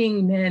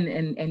leading men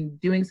and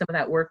doing some of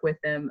that work with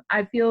them,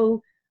 I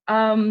feel,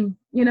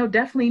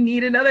 definitely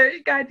need another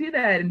guy to do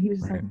that. And he was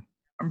just like,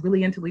 I'm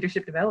really into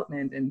leadership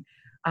development. And,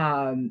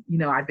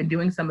 I've been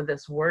doing some of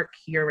this work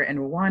here in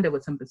Rwanda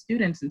with some of the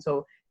students. And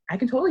so I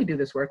can totally do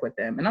this work with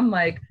them. And I'm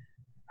like,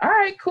 all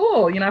right,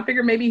 cool. I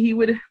figured maybe he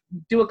would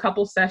do a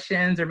couple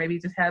sessions or maybe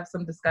just have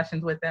some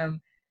discussions with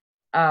them.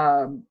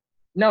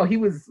 No, he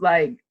was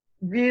like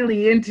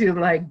really into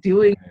like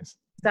doing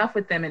stuff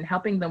with them and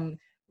helping them,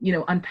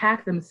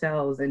 unpack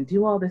themselves and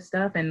do all this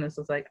stuff. And this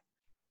was like,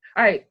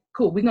 all right,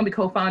 cool, we're gonna be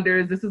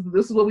co-founders. This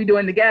is what we're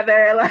doing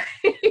together.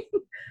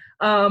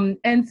 Like,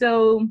 and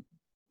so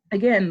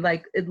again,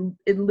 like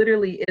it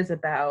literally is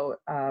about,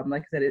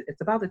 like I said,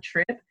 it's about the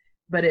trip,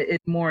 but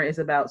it more is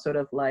about sort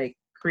of like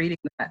creating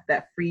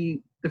the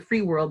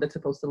free world that's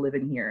supposed to live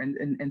in here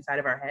and inside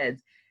of our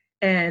heads.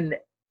 And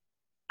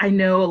I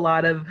know a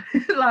lot of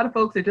a lot of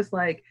folks are just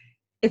like,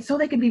 it's so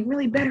they can be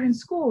really better in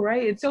school,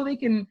 right? It's so they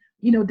can,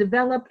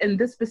 develop in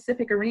this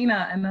specific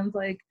arena. And I'm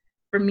like,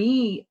 for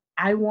me,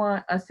 I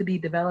want us to be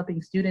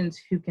developing students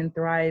who can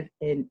thrive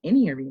in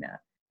any arena.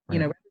 Right.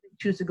 Whether they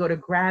choose to go to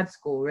grad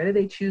school, whether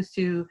they choose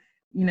to,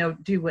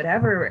 do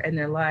whatever in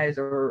their lives,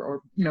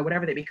 or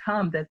whatever they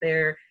become, that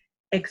they're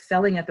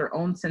excelling at their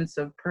own sense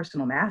of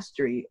personal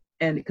mastery.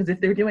 And because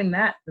if they're doing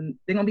that, then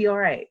they're gonna be all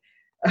right.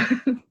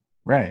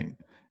 Right.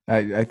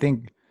 I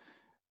think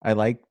I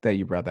like that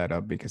you brought that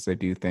up, because I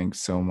do think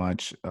so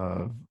much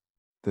of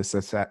the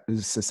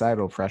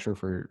societal pressure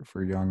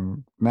for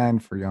young men,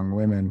 for young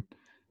women,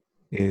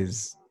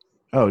 is,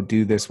 oh,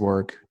 do this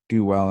work,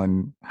 do well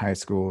in high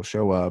school,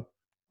 show up,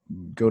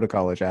 go to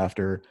college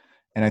after.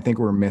 And I think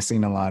we're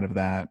missing a lot of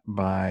that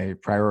by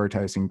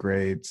prioritizing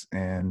grades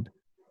and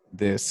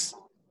this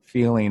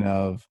feeling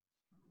of,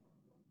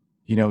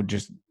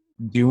 just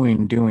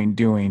doing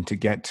to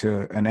get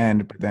to an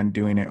end, but then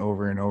doing it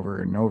over and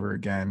over and over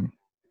again.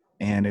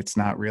 And it's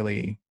not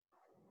really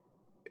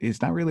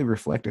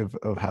reflective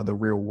of how the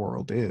real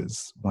world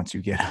is once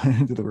you get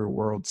into the real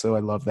world. So I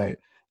love that,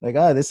 like,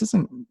 this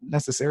isn't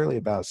necessarily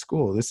about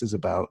school. This is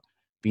about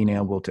being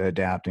able to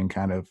adapt and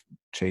kind of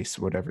chase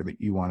whatever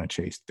that you want to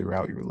chase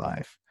throughout your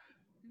life.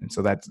 And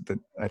so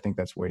I think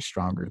that's way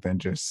stronger than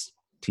just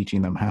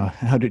teaching them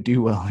how to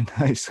do well in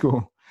high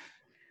school.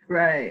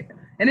 Right.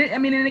 And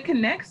it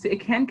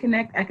can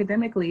connect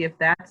academically, if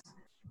that's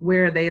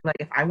where they, like,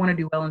 if I want to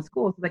do well in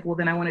school, it's like, well,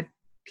 then I want to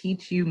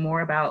teach you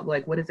more about,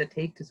 like, what does it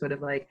take to sort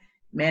of like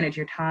manage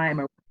your time,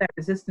 or that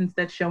resistance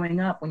that's showing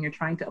up when you're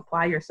trying to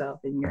apply yourself,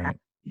 and you're Right.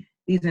 having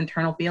these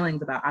internal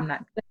feelings about, I'm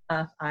not good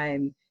enough,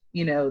 I'm,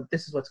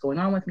 this is what's going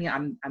on with me,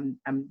 I'm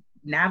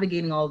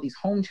navigating all these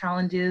home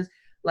challenges.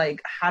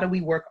 Like, how do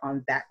we work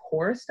on that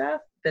core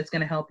stuff that's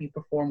going to help you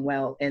perform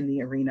well in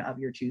the arena of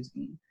your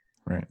choosing?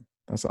 Right.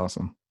 That's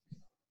awesome.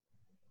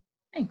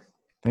 Thanks.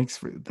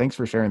 Thanks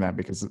for sharing that,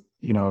 because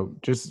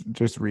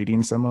just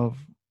reading some of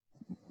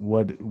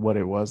what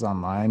it was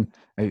online,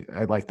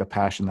 I like the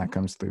passion that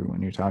comes through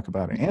when you talk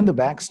about it, and the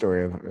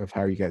backstory of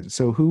how you guys.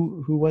 So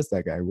who was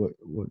that guy? What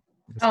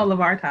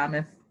LeVar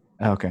Thomas.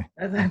 Okay.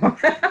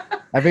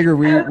 I figured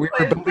we were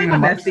building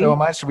him up so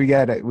much, we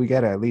gotta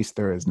at least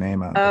throw his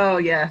name out there. Oh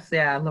yes,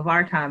 yeah,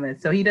 LeVar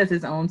Thomas. So he does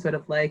his own sort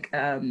of like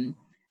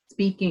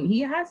speaking. He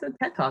has a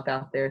TED Talk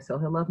out there, so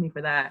he'll love me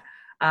for that.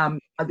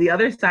 The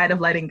other side of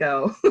letting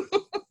go.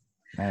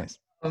 Nice.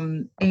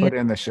 I'll put it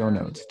in the show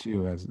notes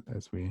too, as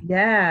we.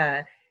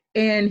 Yeah,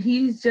 and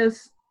he's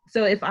just,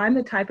 so if I'm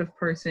the type of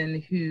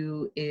person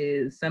who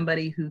is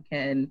somebody who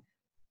can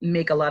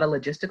make a lot of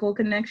logistical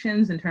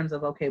connections in terms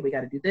of, okay, we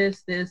got to do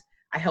this.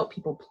 I help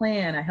people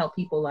plan. I help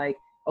people, like,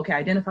 okay,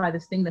 identify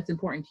this thing that's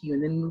important to you,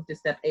 and then move to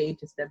step A,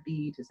 to step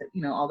B, to step,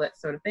 all that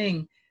sort of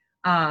thing.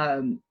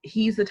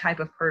 He's the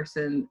type of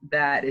person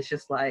that is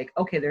just like,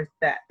 okay, there's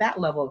that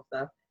level of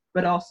stuff,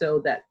 but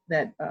also that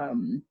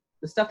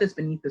the stuff that's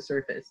beneath the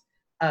surface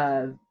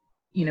of,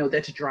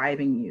 that's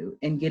driving you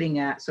and getting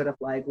at sort of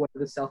like, what are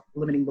the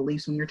self-limiting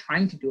beliefs when you're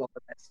trying to do all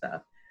of that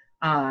stuff.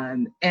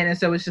 And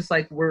so it's just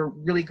like, we're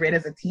really great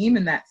as a team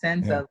in that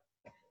sense of,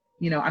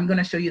 I'm going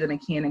to show you the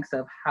mechanics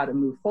of how to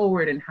move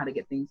forward and how to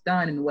get things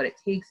done and what it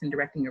takes in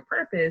directing your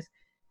purpose.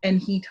 And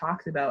he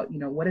talks about,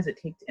 what does it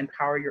take to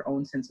empower your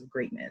own sense of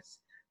greatness,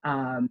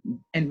 and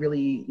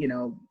really,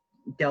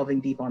 delving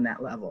deep on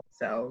that level.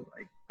 So,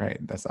 like,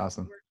 right, that's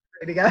awesome.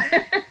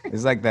 Together.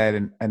 It's like that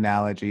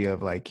analogy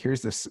of, like,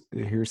 here's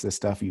the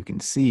stuff you can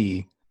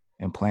see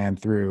and plan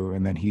through,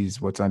 and then he's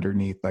what's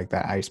underneath, like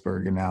that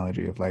iceberg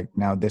analogy of, like,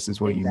 now this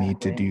is what you need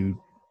to do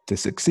to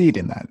succeed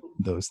in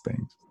those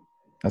things.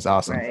 That's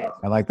awesome. Right.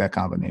 I like that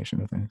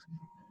combination of things.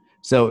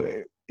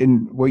 So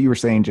in what you were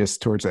saying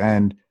just towards the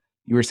end,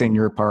 you were saying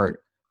your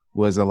part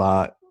was a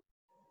lot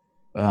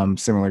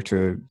similar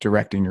to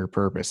directing your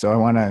purpose. So I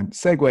want to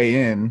segue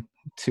in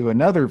to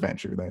another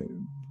venture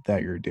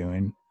that you're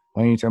doing.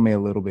 Why don't you tell me a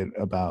little bit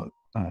about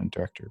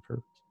Direct Your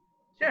Purpose?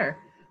 Sure.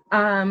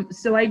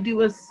 So I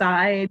do a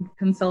side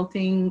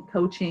consulting,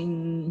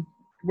 coaching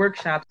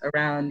workshops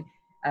around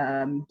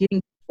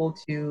getting people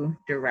to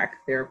direct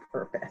their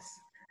purpose.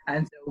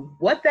 And so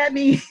what that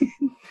means,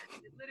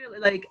 literally,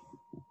 like,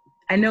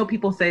 I know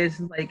people say it's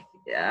like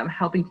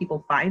helping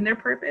people find their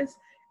purpose.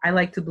 I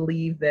like to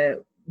believe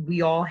that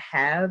we all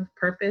have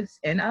purpose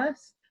in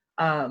us,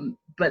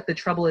 but the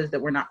trouble is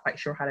that we're not quite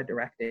sure how to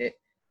direct it.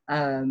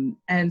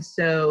 And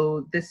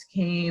so this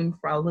came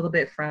a little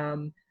bit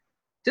from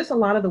just a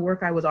lot of the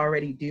work I was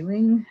already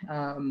doing.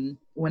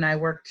 When I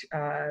worked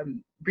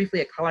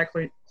briefly at Clark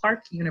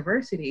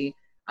University,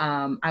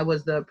 I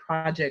was the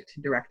project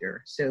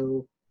director.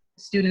 So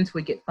students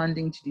would get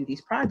funding to do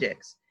these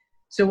projects.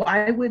 So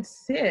I would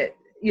sit,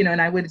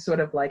 and I would sort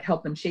of like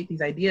help them shape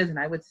these ideas. And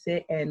I would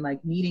sit and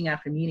like meeting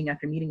after meeting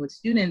after meeting with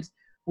students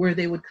where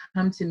they would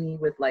come to me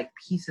with like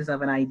pieces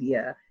of an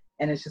idea.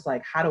 And it's just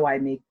like, how do I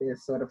make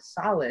this sort of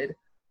solid?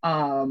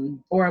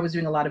 Or I was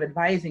doing a lot of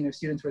advising, or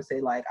students would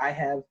say like, I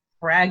have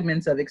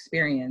fragments of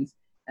experience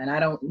and I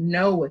don't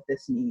know what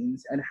this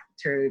means, and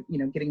to,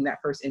 getting that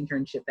first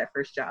internship, that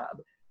first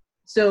job.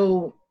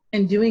 So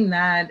in doing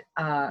that,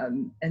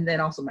 and then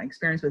also my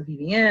experience with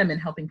VVM and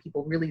helping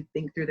people really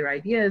think through their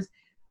ideas,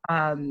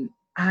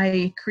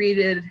 I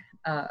created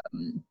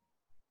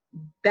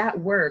that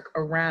work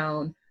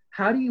around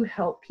how do you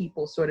help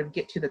people sort of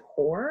get to the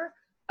core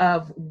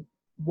of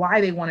why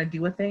they want to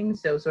do a thing.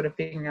 So sort of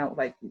figuring out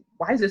like,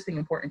 why is this thing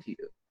important to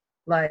you?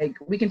 Like,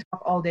 we can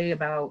talk all day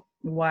about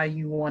why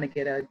you want to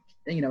get an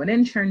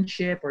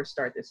internship or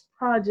start this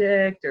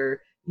project,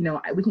 or,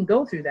 we can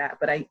go through that,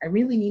 but I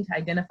really need to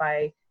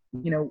identify,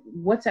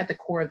 what's at the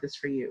core of this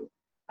for you.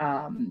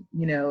 And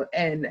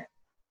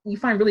you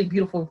find really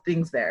beautiful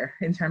things there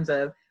in terms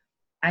of,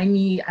 I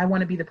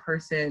want to be the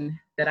person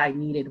that I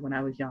needed when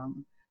I was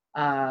young.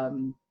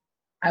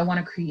 I want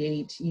to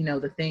create,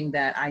 the thing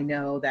that I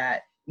know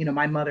that,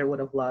 my mother would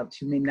have loved,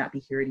 who may not be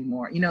here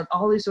anymore.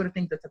 All these sort of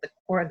things that's at the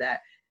core of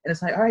that. And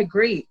it's like, all right,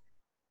 great.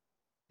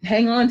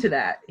 Hang on to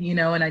that,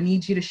 and I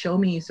need you to show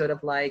me sort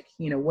of like,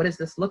 what does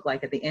this look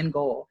like at the end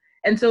goal?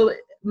 And so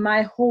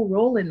my whole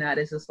role in that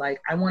is just like,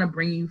 I want to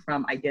bring you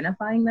from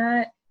identifying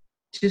that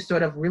to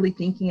sort of really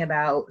thinking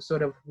about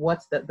sort of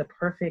what's the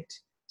perfect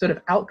sort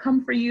of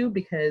outcome for you,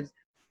 because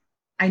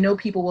I know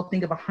people will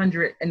think of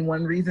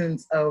 101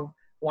 reasons of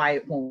why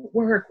it won't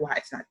work, why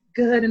it's not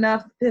good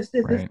enough, this.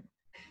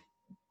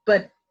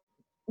 But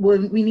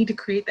we need to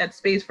create that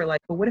space for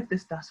like, but what if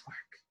this does work?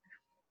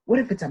 What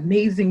if it's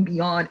amazing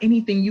beyond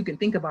anything you can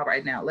think about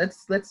right now?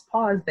 Let's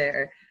pause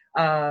there.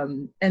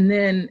 And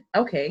then,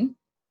 okay,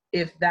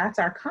 if that's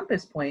our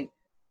compass point,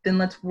 then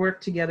let's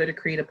work together to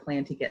create a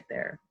plan to get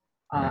there.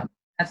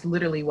 That's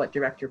literally what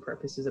Direct Your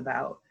Purpose is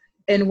about.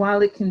 And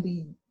while it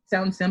can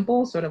sound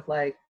simple, sort of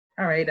like,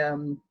 all right,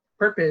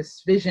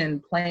 purpose,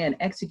 vision, plan,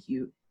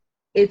 execute,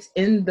 it's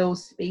in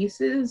those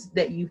spaces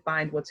that you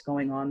find what's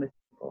going on with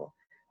people.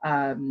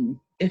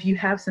 If you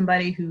have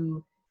somebody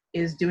who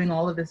is doing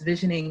all of this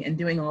visioning and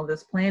doing all of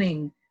this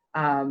planning,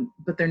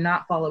 but they're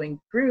not following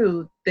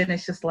through, then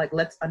it's just like,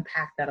 let's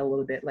unpack that a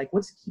little bit. Like,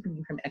 what's keeping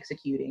you from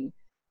executing?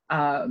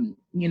 And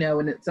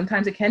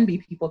sometimes it can be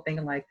people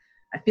thinking like,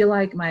 I feel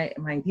like my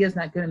idea is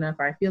not good enough,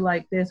 or I feel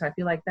like this, or I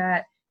feel like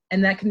that.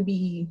 And that can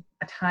be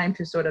a time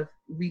to sort of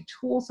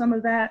retool some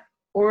of that,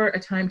 or a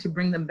time to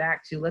bring them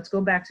back to, let's go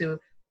back to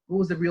what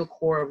was the real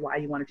core of why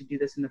you wanted to do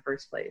this in the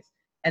first place.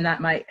 And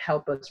that might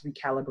help us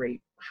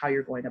recalibrate how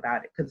you're going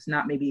about it. Because it's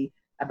not maybe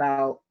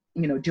about,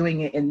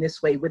 doing it in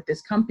this way with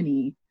this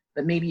company,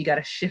 but maybe you got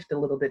to shift a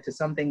little bit to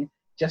something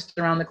just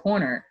around the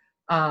corner.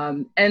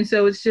 And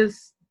so it's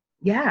just,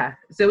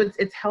 so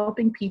it's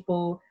helping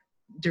people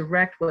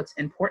direct what's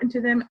important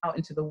to them out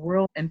into the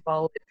world and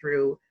follow it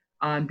through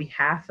on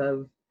behalf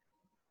of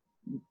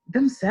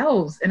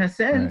themselves, in a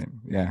sense.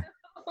 Right. Yeah.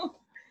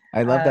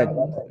 I love that.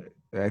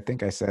 I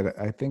think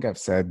I've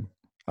said,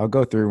 I'll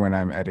go through when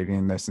I'm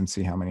editing this and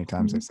see how many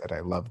times I said I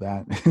love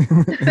that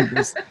in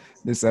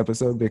this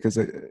episode, because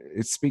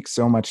it speaks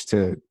so much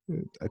to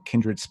a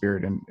kindred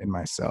spirit in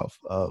myself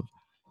of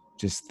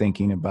just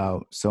thinking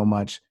about so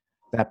much.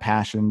 That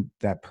passion,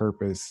 that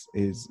purpose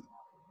is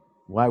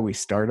why we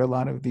start a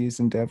lot of these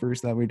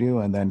endeavors that we do.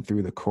 And then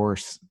through the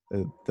course,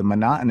 the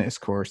monotonous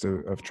course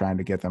of trying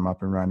to get them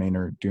up and running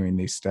or doing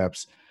these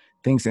steps,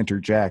 things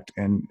interject,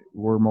 and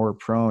we're more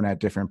prone at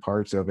different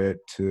parts of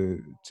it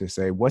to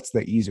say, what's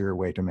the easier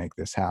way to make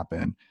this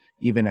happen?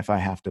 Even if I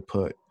have to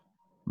put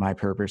my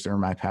purpose or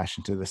my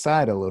passion to the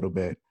side a little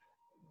bit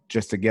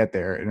just to get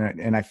there.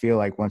 And I feel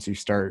like once you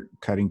start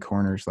cutting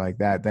corners like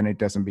that, then it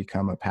doesn't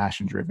become a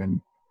passion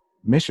driven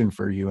mission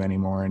for you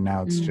anymore. And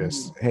now it's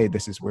just, hey,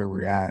 this is where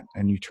we're at.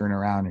 And you turn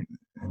around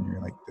and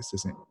you're like, this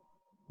isn't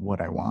what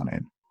I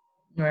wanted.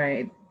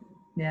 Right.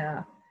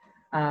 Yeah.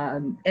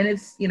 And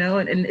it's,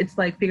 and it's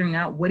like figuring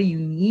out, what do you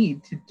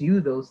need to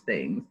do those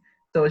things?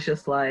 So it's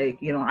just like,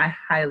 I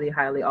highly,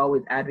 highly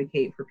always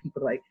advocate for people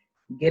to like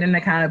get an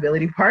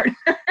accountability partner.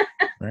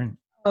 Right.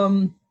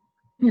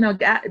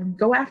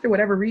 Go after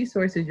whatever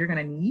resources you're going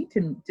to need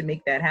to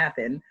make that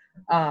happen.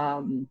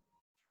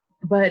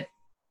 But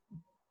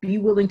be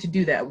willing to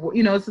do that.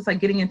 It's just like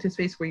getting into a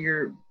space where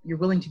you're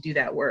willing to do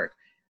that work.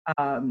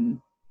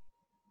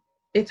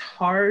 It's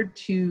hard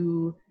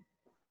to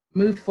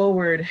move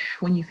forward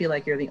when you feel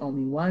like you're the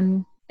only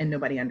one and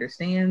nobody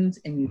understands,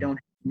 and you don't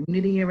have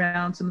community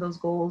around some of those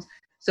goals.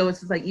 So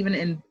it's just like,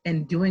 even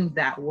in doing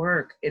that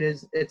work,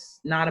 it's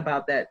not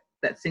about that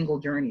single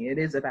journey. It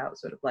is about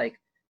sort of like,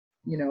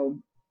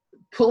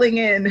 pulling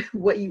in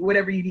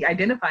whatever you need,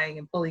 identifying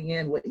and pulling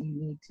in what you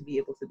need to be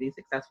able to be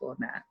successful in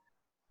that.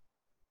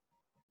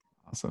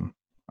 Awesome.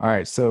 All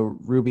right. So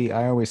Ruby,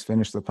 I always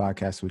finish the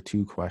podcast with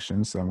 2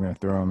 questions. So I'm going to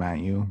throw them at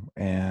you,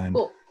 and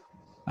cool.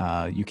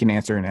 You can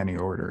answer in any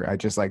order. I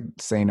just like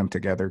saying them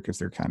together because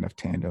they're kind of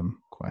tandem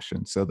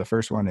questions. So the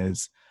first one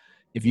is,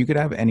 if you could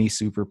have any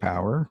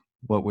superpower,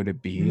 what would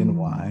it be and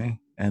why?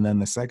 And then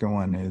the second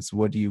one is,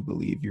 what do you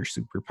believe your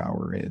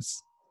superpower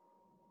is?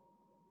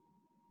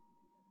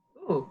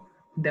 Oh,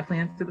 definitely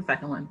answer the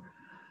second one.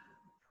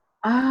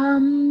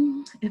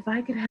 If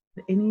I could have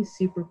any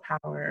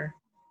superpower,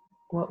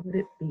 what would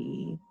it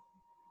be?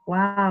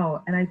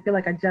 Wow. And I feel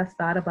like I just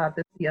thought about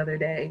this the other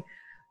day.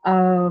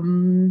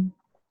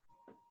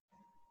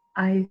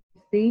 I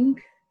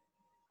think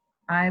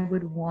I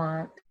would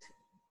want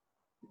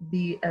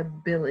the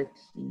ability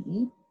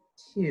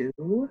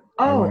to,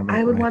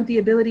 I would want the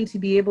ability to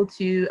be able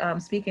to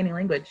speak any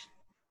language.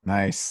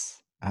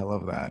 Nice. I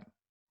love that.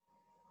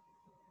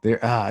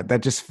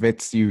 That just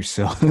fits you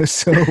so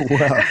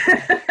well.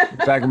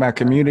 Talking about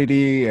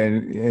community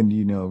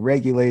and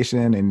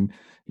regulation and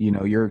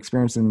your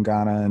experience in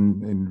Ghana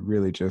and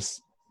really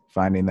just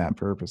finding that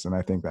purpose, and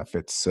I think that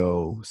fits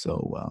so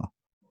well.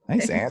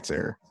 Nice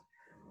answer.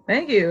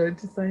 Thank you. It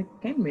just like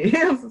came to me.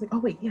 I was like, oh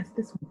wait, yes,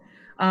 this one.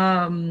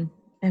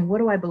 And what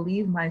do I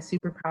believe my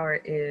superpower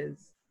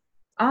is?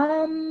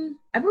 I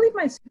believe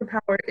my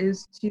superpower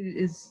is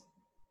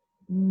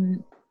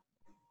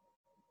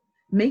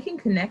making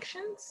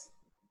connections,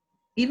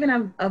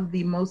 even of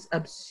the most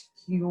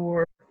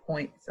obscure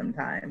point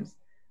sometimes.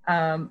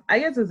 I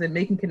guess it's in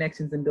making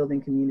connections and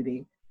building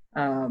community.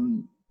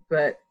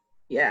 But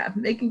yeah,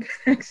 making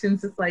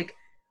connections, it's like,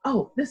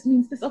 oh, this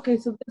means this. Okay,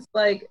 so this,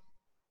 like,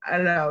 I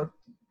don't know.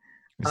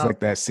 It's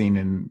like that scene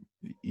in,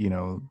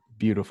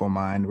 Beautiful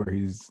Mind where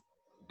he's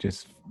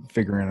just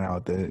figuring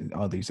out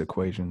all these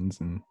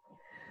equations. And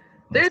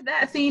there's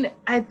that scene.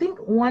 I think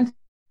once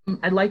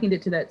I likened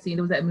it to that scene.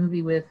 There was that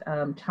movie with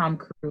Tom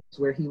Cruise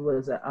where he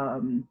was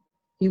a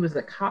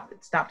cop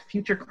that stopped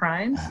future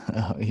crimes.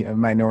 Yeah,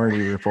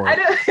 Minority Report. I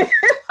know.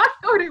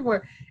 Minority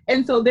Report.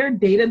 And so their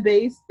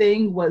database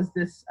thing was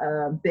this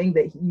thing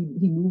that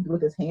he moved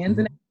with his hands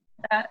and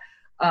that.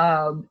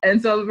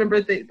 And so I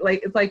remember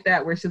it's like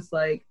that where it's just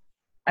like,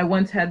 I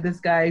once had this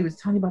guy who was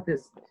telling me about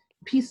this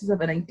pieces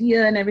of an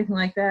idea and everything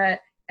like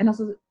that. And I was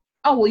like,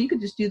 oh, well, you could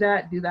just do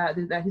that. He's like,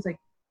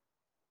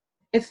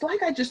 it's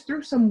like I just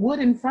threw some wood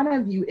in front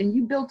of you and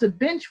you built a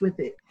bench with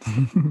it.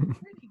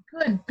 Pretty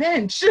good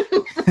bench.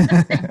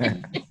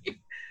 I'm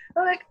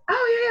like,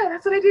 oh yeah,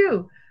 that's what I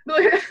do.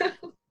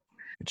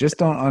 Just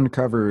don't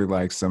uncover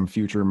like some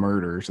future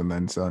murders and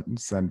then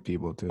send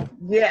people to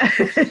yeah.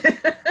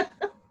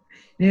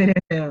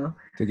 to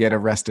get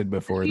arrested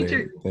before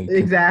they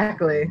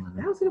exactly.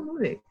 That was a good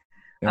movie.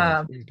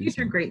 Yeah,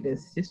 future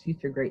greatness, just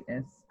future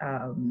greatness.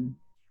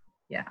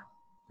 Yeah.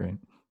 Great.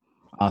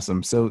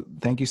 Awesome. So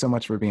thank you so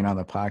much for being on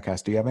the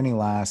podcast. Do you have any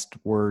last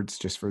words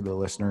just for the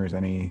listeners?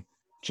 Any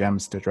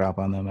gems to drop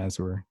on them as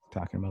we're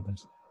talking about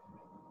this?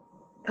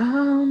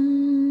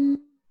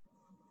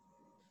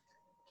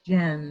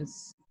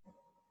 Gems.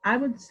 I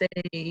would say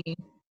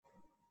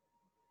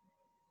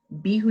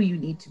be who you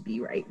need to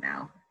be right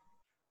now.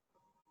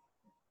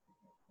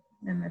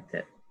 And that's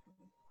it.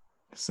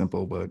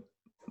 Simple, but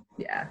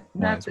yeah.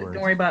 Don't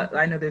worry about,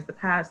 I know there's the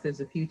past, there's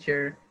the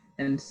future,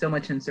 and so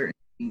much uncertainty.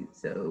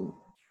 So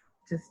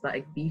just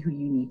like be who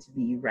you need to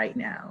be right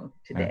now,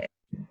 today.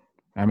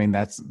 I mean,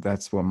 that's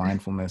what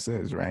mindfulness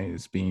is, right?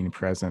 It's being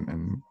present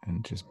and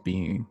just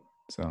being.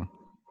 So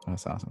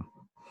that's awesome.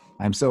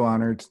 I'm so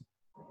honored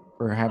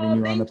for having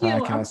you on the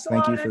podcast.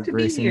 Thank you for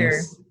gracing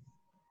us.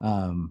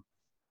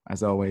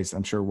 As always,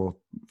 I'm sure we'll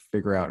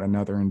figure out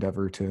another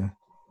endeavor to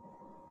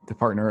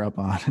partner up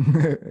on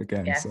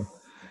again. Yes. So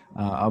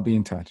I'll be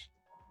in touch.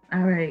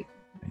 All right.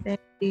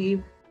 Thanks,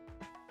 Steve.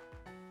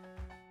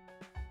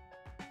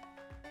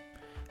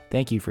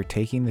 Thank you for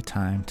taking the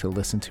time to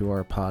listen to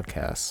our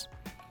podcast.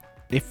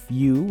 If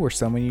you or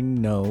someone you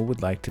know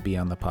would like to be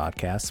on the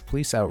podcast,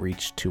 please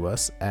outreach to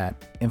us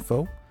at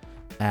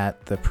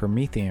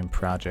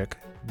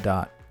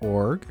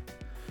info@theprometheanproject.org.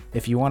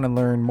 If you want to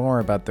learn more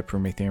about the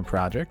Promethean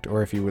Project,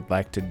 or if you would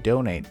like to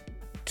donate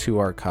to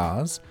our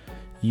cause,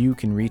 you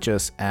can reach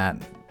us at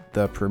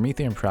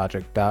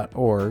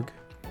theprometheanproject.org.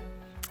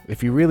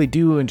 If you really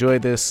do enjoy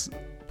this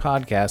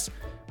podcast,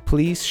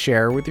 please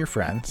share with your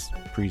friends.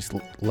 Please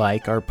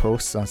like our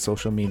posts on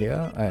social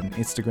media, on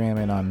Instagram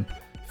and on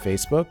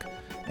Facebook.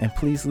 And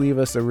please leave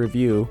us a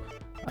review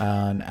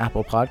on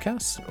Apple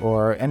Podcasts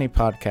or any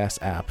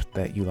podcast app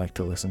that you like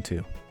to listen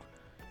to.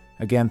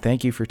 Again,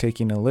 thank you for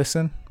taking a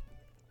listen.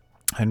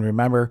 And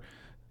remember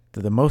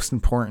that the most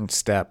important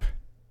step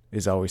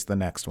is always the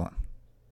next one.